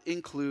not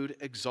include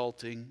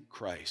exalting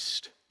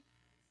Christ.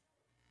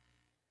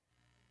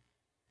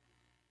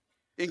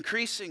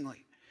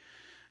 Increasingly.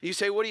 You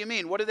say, what do you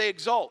mean? What do they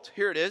exalt?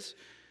 Here it is.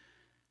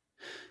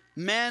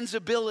 Man's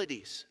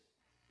abilities,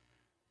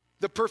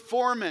 the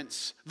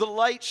performance, the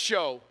light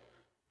show,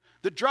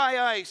 the dry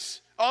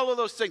ice, all of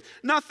those things.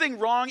 Nothing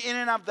wrong in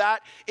and of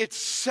that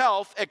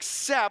itself,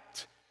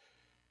 except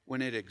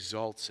when it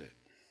exalts it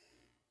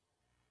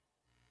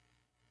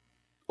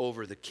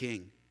over the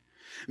King.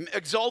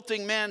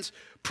 Exalting man's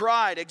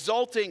pride,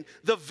 exalting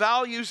the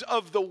values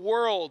of the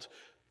world.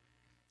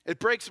 It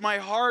breaks my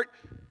heart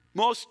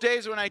most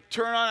days when I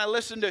turn on, I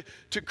listen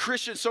to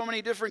Christian, so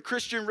many different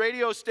Christian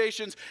radio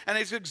stations, and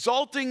it's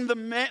exalting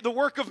the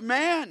work of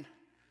man.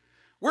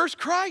 Where's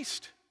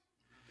Christ?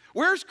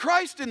 Where's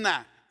Christ in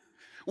that?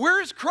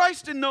 Where is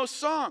Christ in those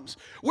songs?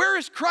 Where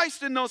is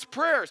Christ in those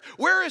prayers?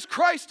 Where is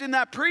Christ in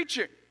that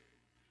preaching?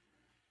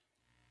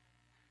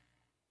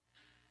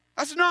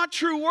 That's not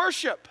true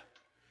worship.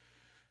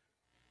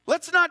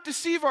 Let's not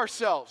deceive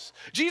ourselves.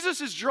 Jesus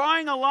is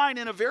drawing a line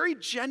in a very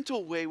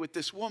gentle way with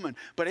this woman,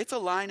 but it's a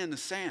line in the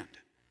sand.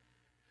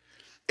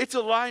 It's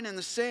a line in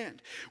the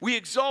sand. We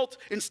exalt,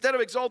 instead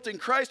of exalting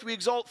Christ, we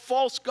exalt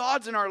false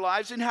gods in our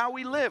lives and how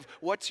we live.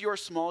 What's your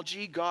small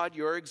g God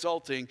you're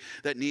exalting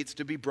that needs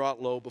to be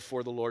brought low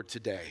before the Lord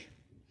today?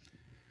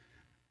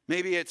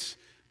 Maybe it's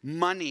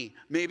money.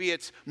 Maybe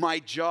it's my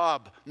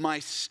job, my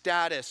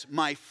status,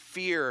 my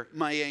fear,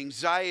 my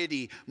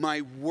anxiety,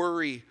 my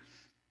worry,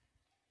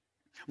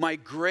 my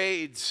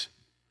grades,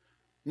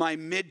 my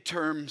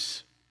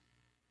midterms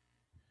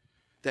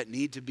that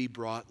need to be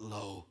brought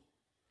low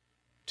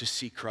to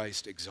see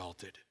Christ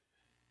exalted.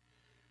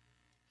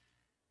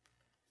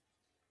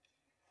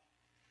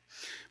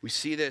 We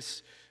see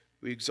this,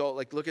 we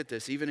exalt, look at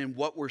this, even in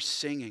what we're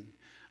singing.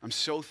 I'm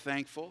so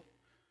thankful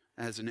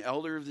as an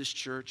elder of this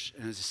church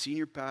and as a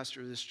senior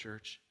pastor of this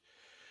church.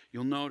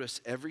 You'll notice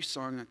every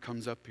song that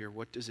comes up here,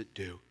 what does it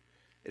do?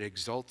 It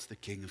exalts the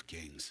King of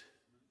Kings.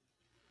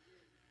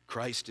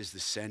 Christ is the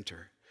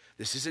center.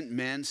 This isn't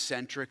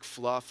man-centric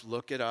fluff.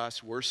 Look at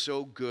us. We're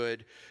so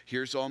good.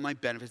 Here's all my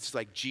benefits. It's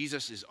like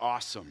Jesus is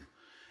awesome,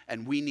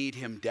 and we need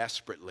him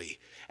desperately,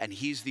 and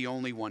he's the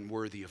only one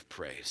worthy of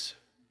praise.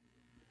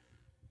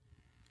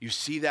 You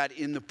see that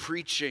in the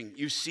preaching.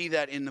 You see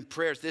that in the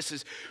prayers. This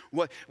is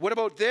what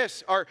about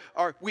this?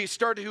 We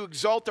start to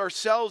exalt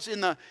ourselves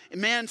in the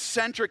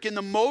man-centric, in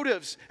the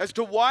motives as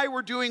to why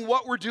we're doing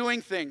what we're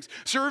doing things,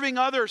 serving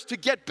others to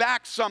get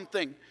back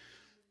something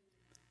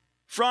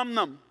from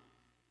them.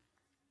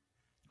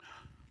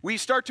 We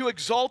start to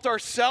exalt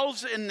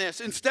ourselves in this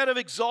instead of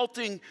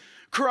exalting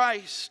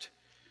Christ.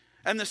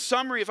 And the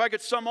summary, if I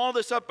could sum all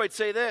this up, I'd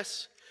say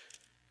this.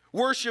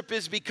 Worship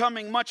is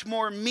becoming much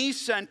more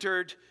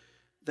me-centered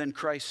than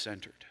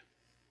Christ-centered.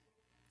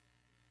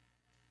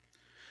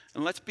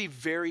 And let's be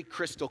very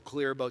crystal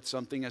clear about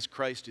something, as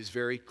Christ is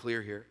very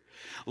clear here.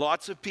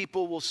 Lots of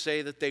people will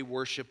say that they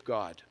worship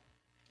God.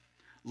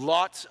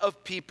 Lots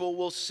of people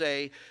will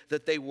say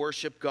that they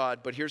worship God,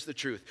 but here's the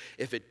truth.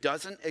 If it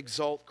doesn't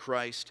exalt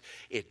Christ,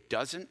 it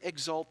doesn't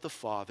exalt the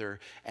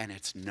Father, and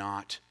it's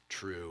not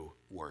true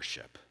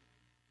worship.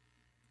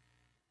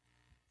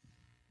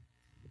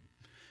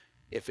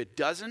 If it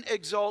doesn't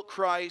exalt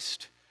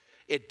Christ,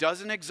 it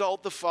doesn't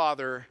exalt the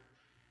Father,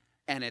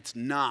 and it's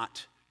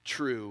not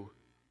true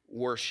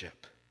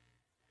worship.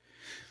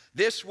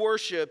 This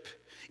worship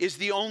is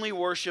the only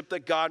worship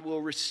that God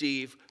will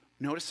receive.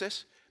 Notice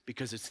this.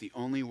 Because it's the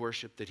only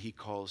worship that he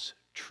calls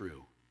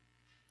true.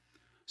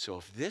 So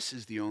if this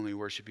is the only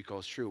worship he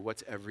calls true,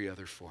 what's every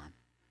other form?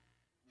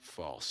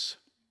 False.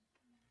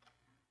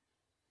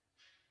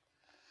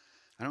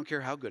 I don't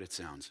care how good it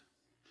sounds.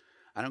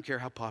 I don't care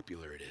how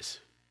popular it is.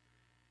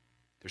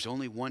 There's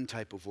only one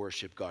type of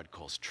worship God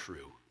calls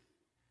true.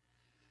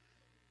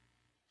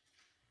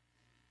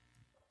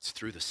 It's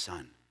through the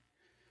Son.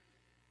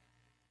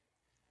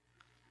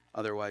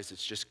 Otherwise,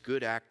 it's just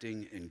good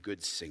acting and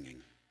good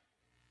singing.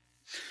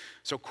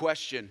 So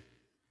question,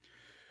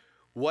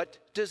 What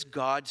does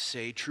God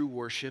say true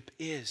worship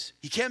is?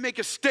 You can't make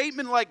a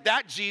statement like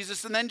that,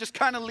 Jesus, and then just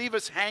kind of leave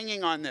us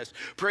hanging on this.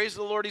 Praise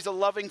the Lord, he's a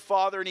loving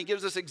Father, and he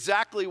gives us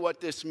exactly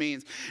what this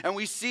means. And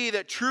we see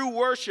that true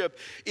worship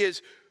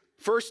is,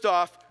 first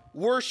off,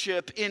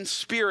 worship in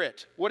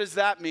spirit. What does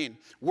that mean?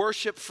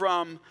 Worship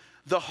from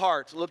the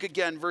heart. Look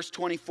again, verse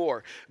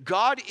 24.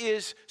 God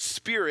is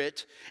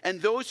spirit,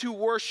 and those who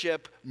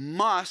worship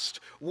must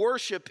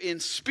worship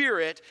in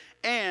spirit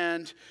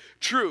and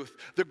truth.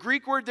 The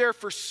Greek word there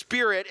for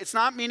spirit, it's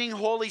not meaning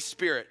Holy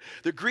Spirit.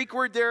 The Greek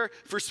word there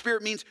for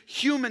spirit means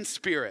human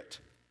spirit.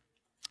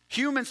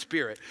 Human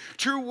spirit.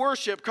 True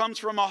worship comes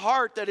from a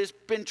heart that has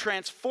been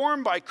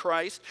transformed by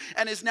Christ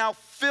and is now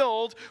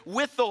filled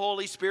with the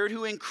Holy Spirit,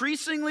 who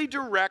increasingly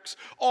directs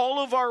all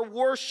of our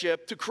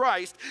worship to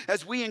Christ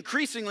as we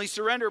increasingly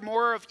surrender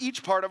more of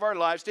each part of our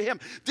lives to him.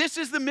 This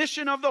is the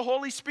mission of the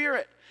Holy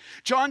Spirit.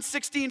 John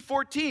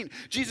 16:14,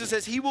 Jesus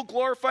says, he will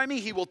glorify me.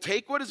 He will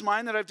take what is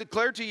mine that I've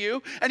declared to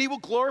you, and he will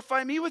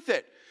glorify me with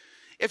it.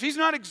 If he's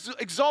not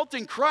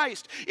exalting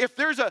Christ, if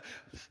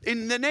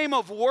in the name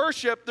of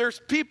worship,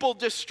 there's people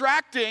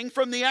distracting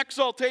from the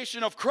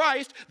exaltation of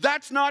Christ,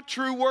 that's not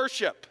true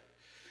worship.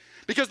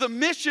 Because the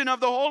mission of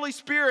the Holy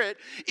Spirit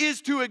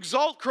is to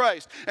exalt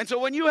Christ. And so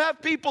when you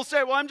have people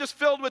say, well, I'm just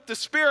filled with the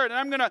Spirit, and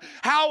I'm going to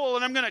howl,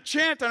 and I'm going to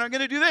chant, and I'm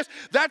going to do this,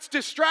 that's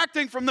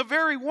distracting from the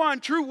very one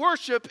true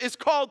worship is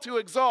called to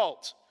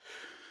exalt.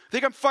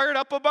 Think I'm fired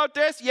up about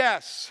this?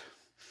 Yes.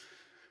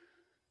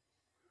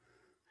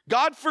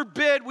 God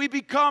forbid we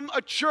become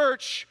a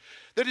church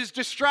that is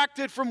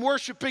distracted from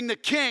worshiping the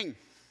King.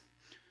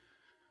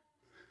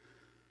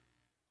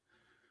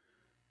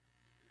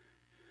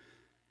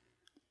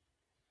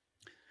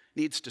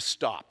 Needs to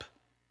stop.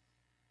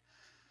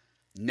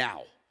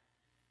 Now.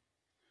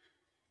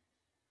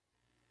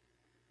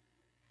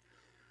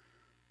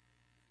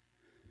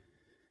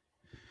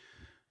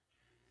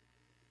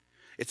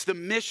 It's the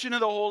mission of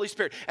the Holy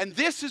Spirit. And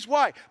this is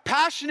why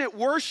passionate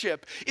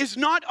worship is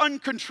not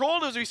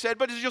uncontrolled, as we said,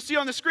 but as you'll see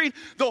on the screen,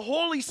 the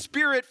Holy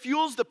Spirit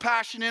fuels the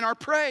passion in our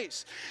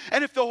praise.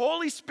 And if the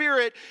Holy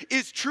Spirit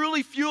is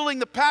truly fueling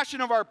the passion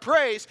of our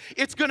praise,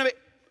 it's going to be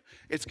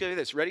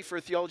this. Ready for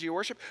a theology of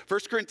worship? 1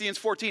 Corinthians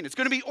 14. It's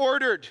going to be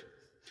ordered.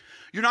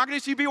 You're not going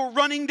to see people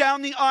running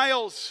down the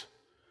aisles,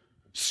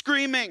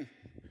 screaming,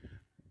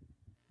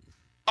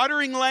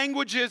 uttering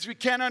languages we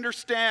can't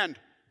understand.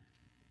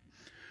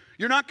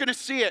 You're not going to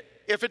see it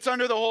if it's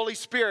under the Holy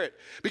Spirit,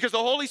 because the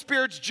Holy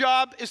Spirit's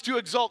job is to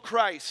exalt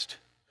Christ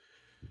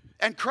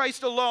and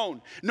Christ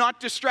alone, not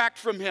distract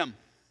from him.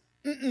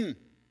 1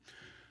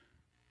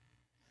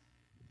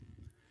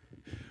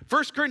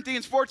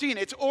 Corinthians 14,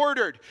 it's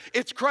ordered.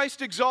 It's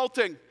Christ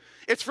exalting.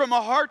 It's from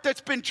a heart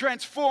that's been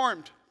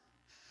transformed.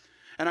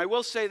 And I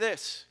will say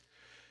this,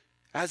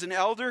 as an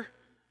elder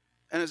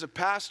and as a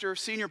pastor,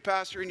 senior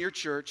pastor in your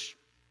church,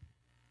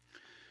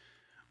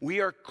 we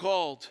are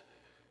called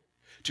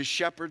to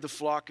shepherd the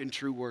flock in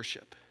true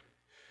worship.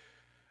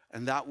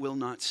 And that will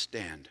not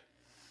stand.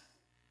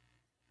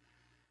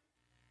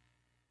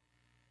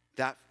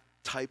 That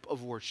type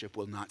of worship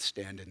will not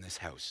stand in this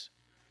house.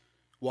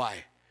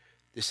 Why?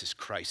 This is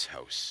Christ's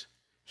house.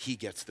 He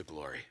gets the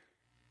glory.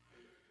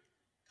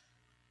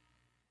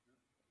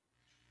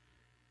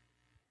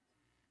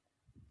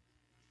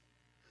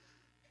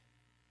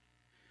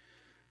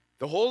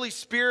 The Holy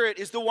Spirit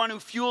is the one who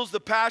fuels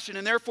the passion,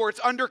 and therefore it's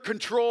under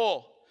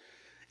control.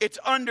 It's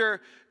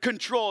under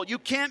control. You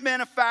can't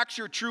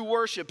manufacture true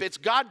worship. It's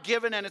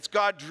God-given and it's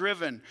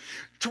God-driven.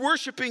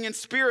 Worshiping in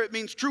spirit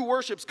means true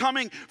worship's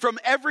coming from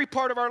every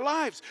part of our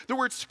lives. The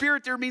word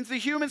spirit there means the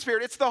human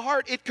spirit. It's the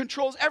heart. It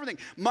controls everything.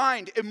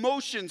 Mind,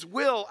 emotions,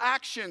 will,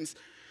 actions.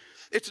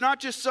 It's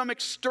not just some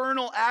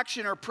external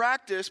action or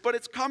practice, but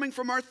it's coming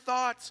from our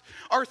thoughts.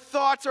 Our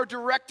thoughts are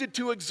directed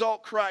to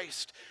exalt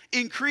Christ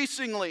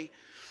increasingly.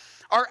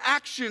 Our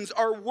actions,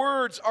 our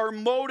words, our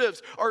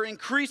motives are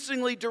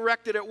increasingly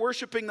directed at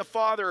worshiping the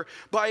Father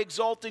by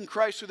exalting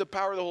Christ through the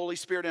power of the Holy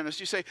Spirit in us.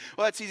 You say,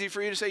 well, that's easy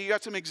for you to say. You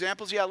got some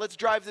examples? Yeah, let's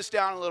drive this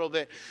down a little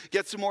bit.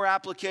 Get some more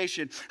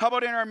application. How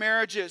about in our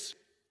marriages?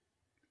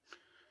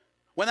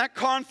 When that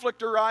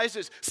conflict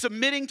arises,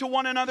 submitting to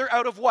one another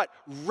out of what?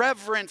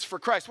 Reverence for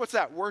Christ. What's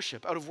that?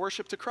 Worship. Out of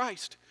worship to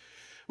Christ.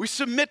 We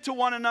submit to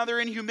one another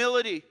in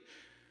humility.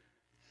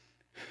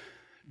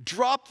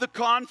 Drop the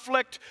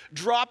conflict,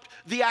 drop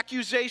the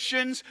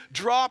accusations,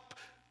 drop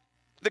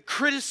the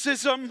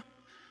criticism,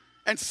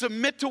 and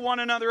submit to one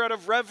another out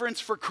of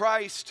reverence for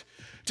Christ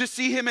to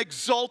see him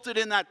exalted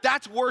in that.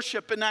 That's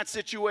worship in that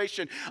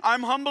situation.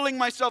 I'm humbling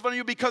myself on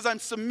you because I'm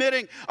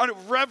submitting out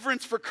of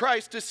reverence for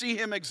Christ to see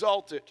him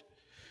exalted.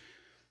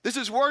 This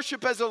is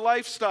worship as a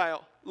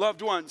lifestyle,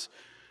 loved ones.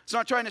 It's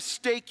not trying to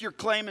stake your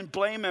claim and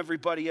blame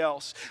everybody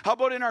else. How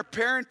about in our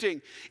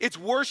parenting? It's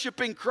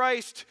worshiping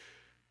Christ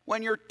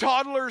when your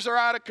toddlers are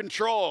out of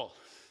control.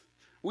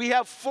 We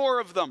have 4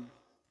 of them.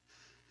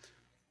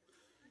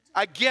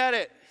 I get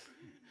it.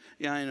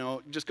 Yeah, I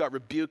know. Just got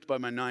rebuked by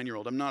my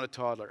 9-year-old. I'm not a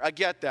toddler. I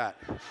get that.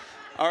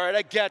 All right,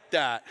 I get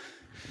that.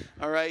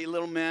 All right,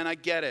 little man, I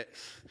get it.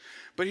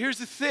 But here's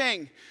the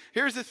thing.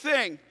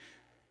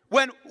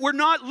 When we're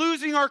not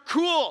losing our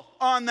cool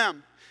on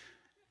them.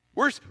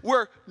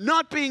 We're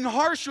not being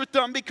harsh with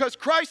them because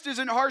Christ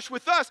isn't harsh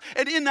with us.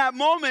 And in that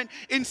moment,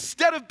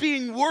 instead of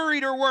being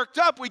worried or worked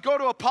up, we go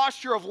to a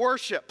posture of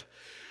worship.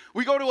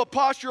 We go to a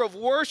posture of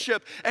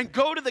worship and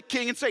go to the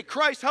King and say,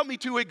 Christ, help me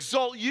to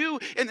exalt you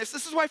in this.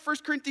 This is why 1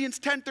 Corinthians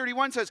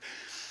 10:31 says,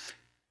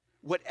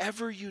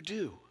 whatever you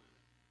do,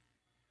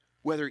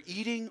 whether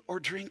eating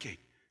or drinking,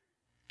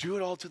 do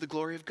it all to the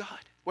glory of God.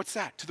 What's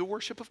that? To the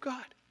worship of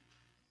God.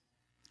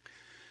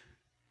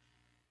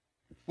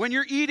 When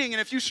you're eating,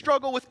 and if you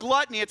struggle with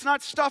gluttony, it's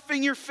not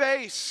stuffing your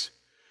face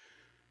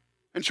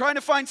and trying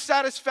to find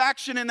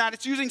satisfaction in that.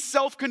 It's using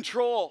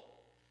self-control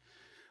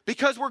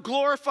because we're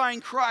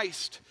glorifying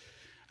Christ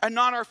and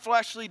not our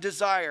fleshly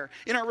desire.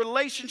 In our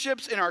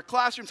relationships, in our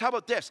classrooms, how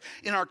about this?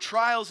 In our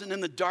trials and in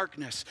the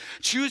darkness,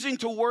 choosing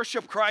to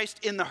worship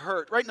Christ in the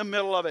hurt, right in the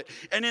middle of it,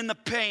 and in the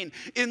pain,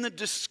 in the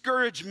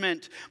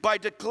discouragement, by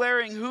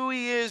declaring who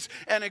he is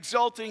and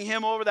exalting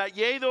him over that.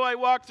 Yea, though I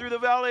walk through the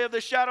valley of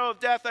the shadow of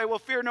death, I will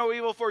fear no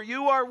evil, for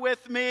you are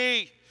with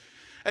me,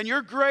 and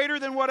you're greater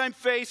than what I'm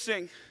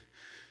facing.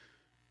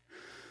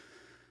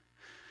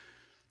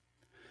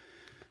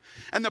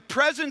 And the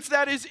presence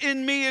that is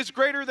in me is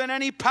greater than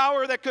any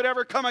power that could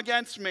ever come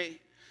against me.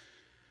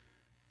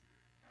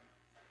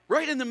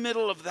 Right in the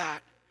middle of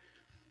that.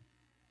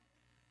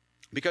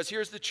 Because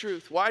here's the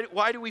truth.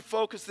 Why do we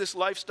focus this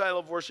lifestyle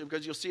of worship?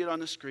 Because you'll see it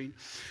on the screen.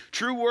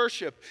 True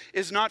worship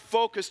is not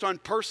focused on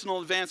personal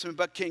advancement,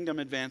 but kingdom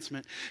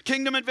advancement.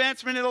 Kingdom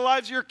advancement in the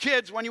lives of your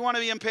kids when you want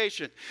to be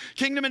impatient.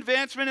 Kingdom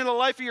advancement in the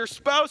life of your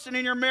spouse and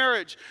in your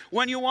marriage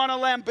when you want to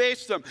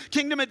lambaste them.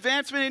 Kingdom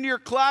advancement in your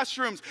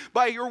classrooms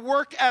by your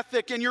work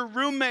ethic and your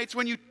roommates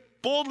when you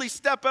boldly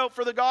step out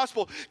for the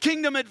gospel.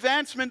 Kingdom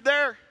advancement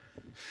there.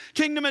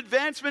 Kingdom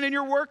advancement in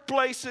your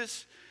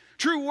workplaces.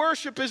 True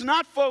worship is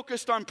not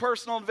focused on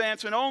personal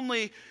advancement,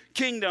 only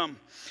kingdom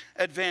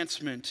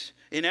advancement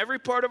in every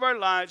part of our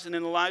lives and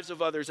in the lives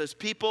of others as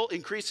people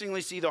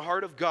increasingly see the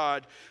heart of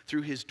God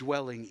through his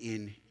dwelling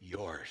in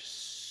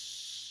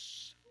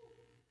yours.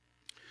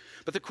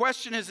 But the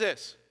question is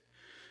this: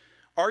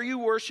 are you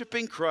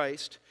worshiping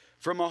Christ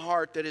from a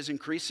heart that is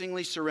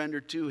increasingly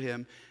surrendered to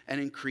him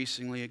and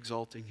increasingly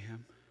exalting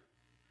him?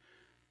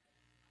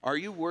 Are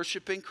you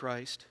worshiping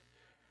Christ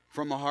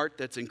from a heart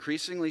that's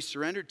increasingly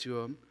surrendered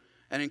to him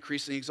and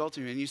increasingly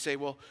exalting him? And you say,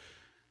 well,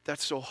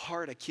 that's so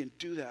hard. I can't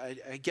do that.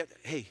 I get,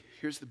 hey,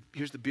 here's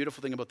the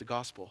beautiful thing about the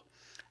gospel.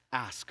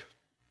 Ask.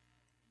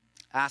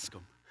 Ask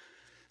him.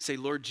 Say,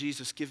 Lord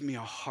Jesus, give me a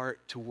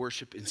heart to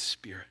worship in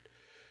spirit.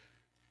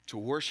 To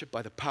worship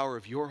by the power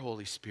of your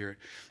Holy Spirit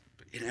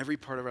in every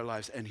part of our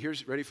lives. And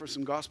here's, ready for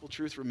some gospel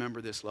truth?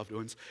 Remember this, loved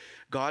ones.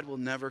 God will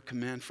never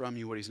command from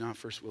you what he's not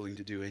first willing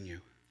to do in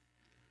you.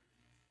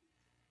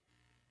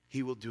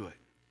 He will do it.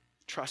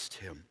 Trust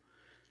him.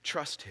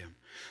 Trust him.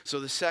 So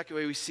the second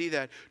way we see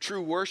that,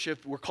 true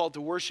worship, we're called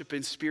to worship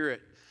in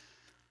spirit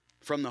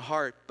from the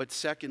heart. But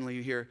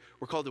secondly here,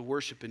 we're called to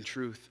worship in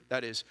truth.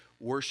 That is,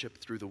 worship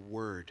through the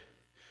word.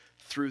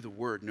 Through the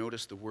word.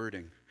 Notice the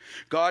wording.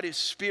 God is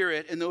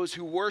spirit, and those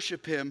who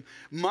worship him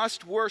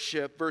must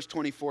worship, verse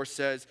 24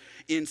 says,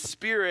 in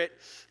spirit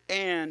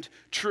and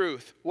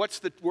truth. What's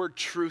the word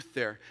truth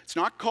there? It's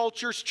not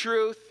culture's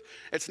truth.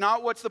 It's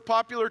not what's the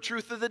popular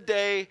truth of the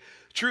day.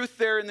 Truth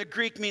there in the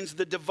Greek means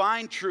the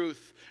divine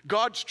truth,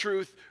 God's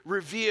truth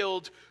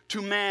revealed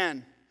to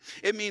man.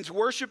 It means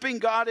worshiping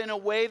God in a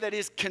way that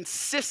is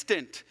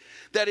consistent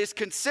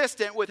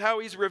with how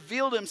he's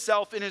revealed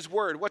himself in his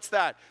word. What's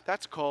that?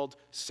 That's called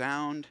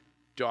sound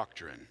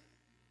doctrine.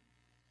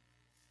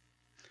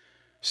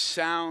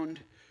 Sound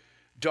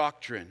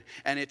doctrine.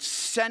 And it's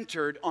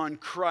centered on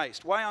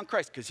Christ. Why on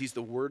Christ? Because he's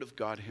the Word of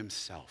God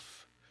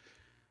himself,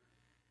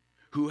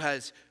 who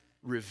has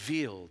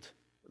revealed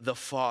the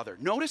Father.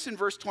 Notice in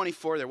verse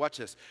 24 there, watch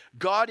this.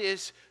 God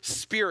is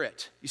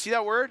spirit. You see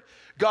that word?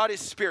 God is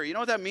spirit. You know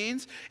what that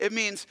means? It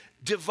means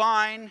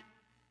divine,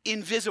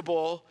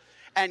 invisible,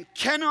 and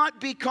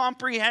cannot be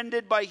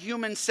comprehended by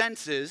human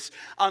senses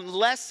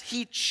unless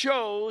he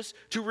chose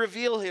to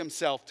reveal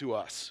himself to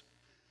us.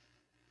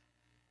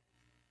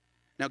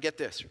 Now get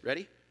this.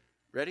 Ready?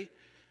 Ready?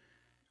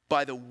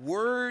 By the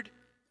Word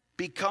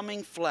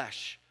becoming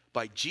flesh,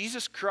 by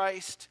Jesus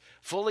Christ,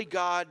 fully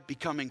God,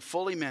 becoming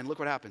fully man. Look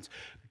what happens.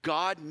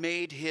 God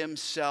made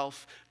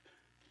himself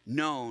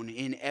known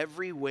in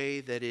every way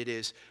that it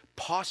is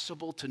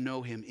possible to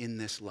know him in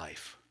this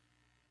life.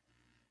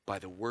 By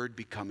the Word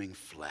becoming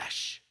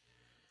flesh.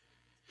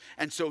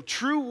 And so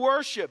true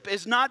worship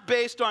is not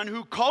based on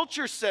who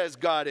culture says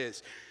God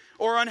is,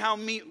 or on how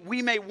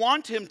we may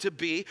want him to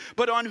be,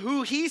 but on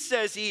who he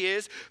says he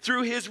is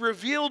through his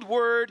revealed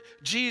word,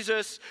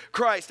 Jesus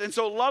Christ. And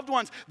so, loved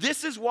ones,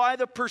 this is why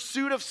the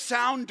pursuit of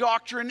sound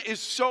doctrine is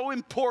so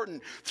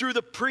important. Through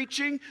the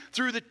preaching,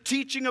 through the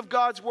teaching of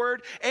God's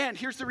word, and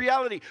here's the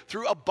reality,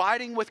 through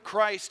abiding with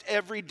Christ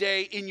every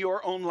day in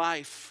your own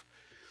life.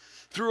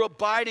 Through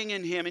abiding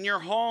in him, in your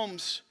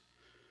homes,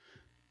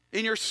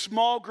 in your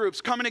small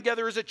groups, coming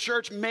together as a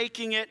church,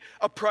 making it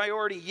a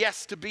priority.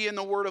 Yes, to be in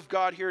the Word of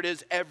God. Here it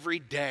is, every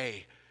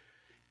day.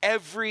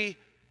 Every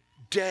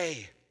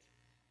day.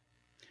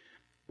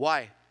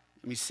 Why?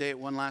 Let me say it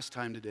one last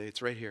time today.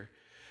 It's right here.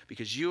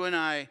 Because you and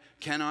I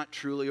cannot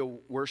truly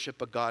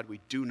worship a God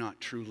we do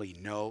not truly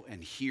know,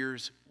 and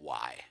here's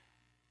why.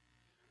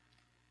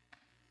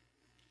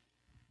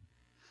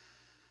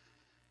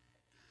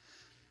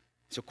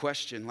 So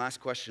last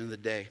question of the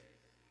day.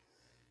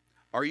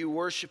 Are you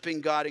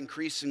worshiping God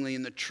increasingly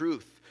in the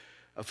truth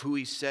of who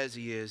he says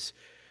he is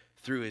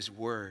through his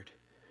word?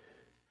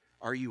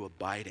 Are you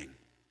abiding?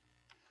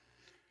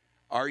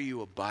 Are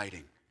you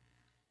abiding?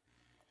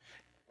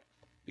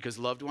 Because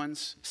loved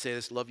ones, say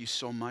this, love you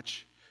so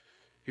much.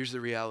 Here's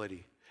the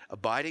reality.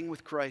 Abiding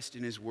with Christ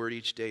in his word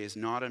each day is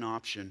not an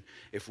option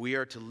if we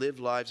are to live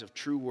lives of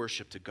true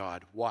worship to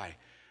God. Why?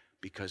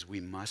 Because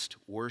we must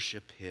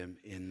worship him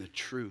in the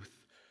truth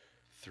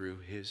through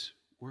his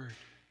word.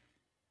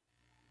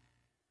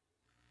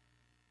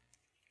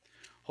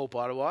 Hope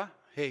Ottawa,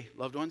 hey,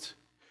 loved ones,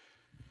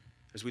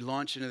 as we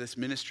launch into this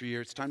ministry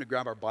year, it's time to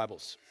grab our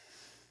Bibles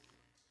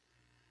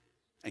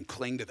and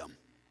cling to them.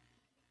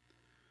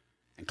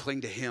 And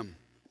cling to him,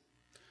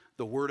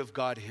 the word of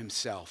God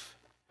himself,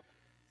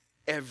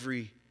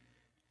 every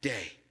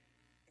day.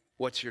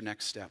 What's your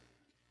next step?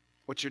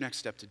 What's your next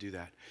step to do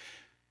that?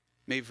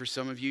 Maybe for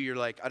some of you, you're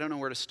like, I don't know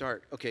where to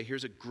start. Okay,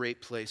 here's a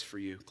great place for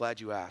you.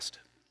 Glad you asked.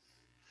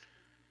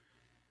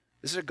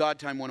 This is a God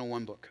Time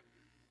 101 book.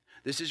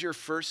 This is your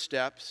first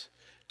steps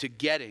to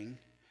getting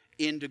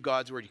into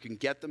God's word. You can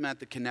get them at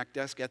the Connect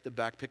desk at the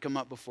back. Pick them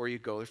up before you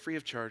go. They're free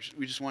of charge.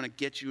 We just want to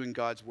get you in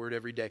God's word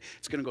every day.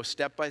 It's going to go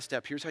step by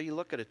step. Here's how you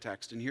look at a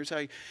text, and here's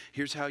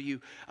how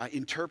you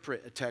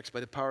interpret a text by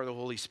the power of the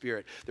Holy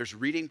Spirit. There's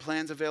reading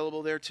plans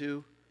available there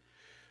too.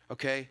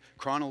 Okay,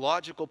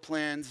 chronological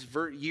plans,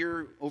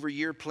 year over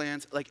year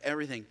plans, like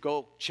everything.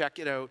 Go check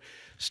it out.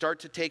 Start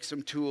to take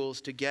some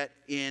tools to get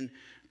in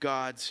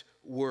God's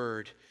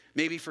word.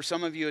 Maybe for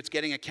some of you, it's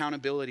getting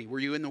accountability. Were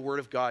you in the Word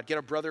of God? Get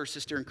a brother or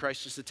sister in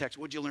Christ just a text.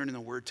 What'd you learn in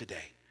the Word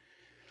today?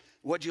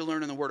 What'd you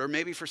learn in the Word? Or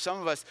maybe for some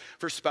of us,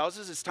 for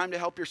spouses, it's time to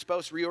help your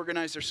spouse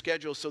reorganize their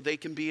schedule so they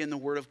can be in the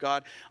Word of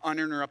God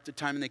uninterrupted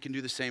time, and they can do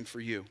the same for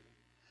you.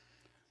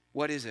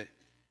 What is it?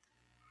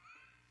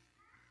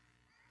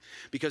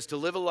 Because to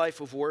live a life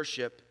of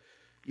worship,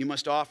 you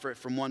must offer it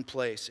from one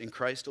place, in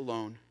Christ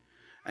alone,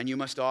 and you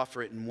must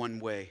offer it in one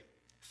way,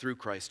 through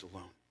Christ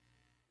alone.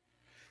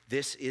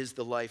 This is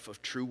the life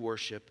of true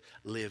worship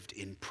lived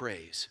in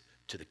praise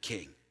to the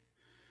King,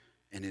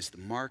 and is the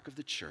mark of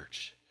the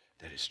church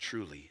that is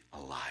truly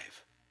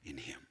alive in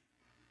him.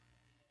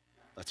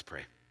 Let's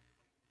pray.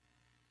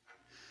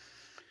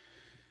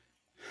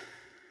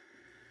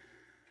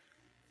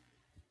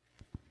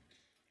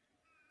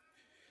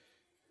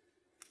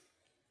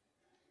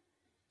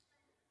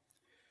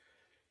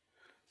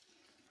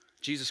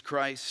 Jesus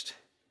Christ,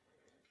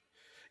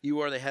 you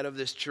are the head of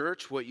this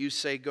church. What you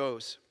say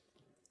goes.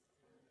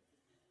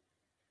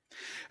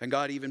 And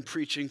God, even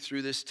preaching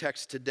through this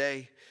text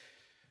today,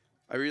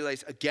 I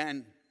realize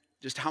again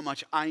just how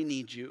much I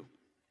need you.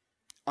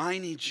 I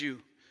need you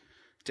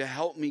to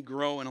help me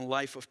grow in a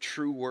life of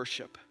true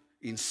worship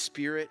in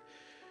spirit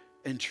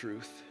and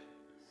truth.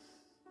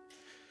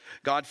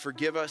 God,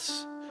 forgive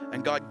us,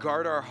 and God,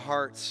 guard our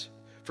hearts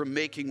from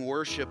making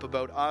worship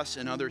about us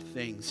and other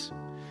things.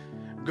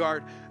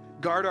 Guard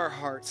our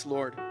hearts,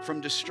 Lord, from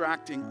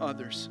distracting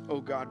others. Oh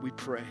God, we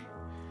pray.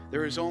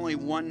 There is only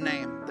one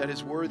name that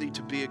is worthy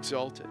to be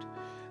exalted.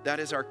 That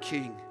is our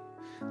King.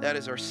 That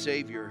is our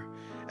Savior.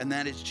 And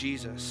that is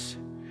Jesus.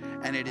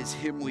 And it is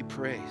him we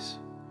praise.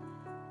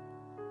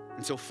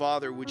 And so,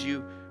 Father, would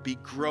you be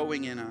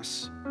growing in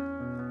us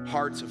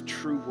hearts of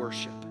true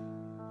worship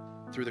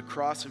through the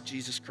cross of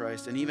Jesus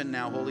Christ. And even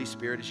now, Holy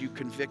Spirit, as you're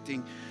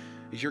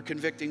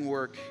convicting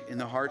work in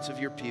the hearts of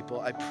your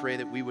people, I pray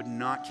that we would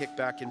not kick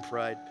back in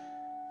pride,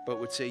 but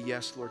would say,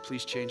 yes, Lord,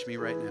 please change me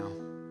right now.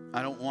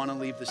 I don't want to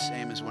leave the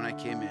same as when I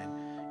came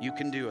in. You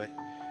can do it.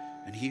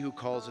 And he who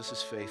calls us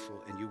is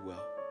faithful, and you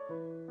will.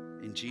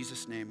 In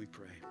Jesus' name we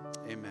pray.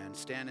 Amen.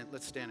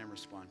 Let's stand and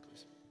respond,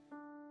 please.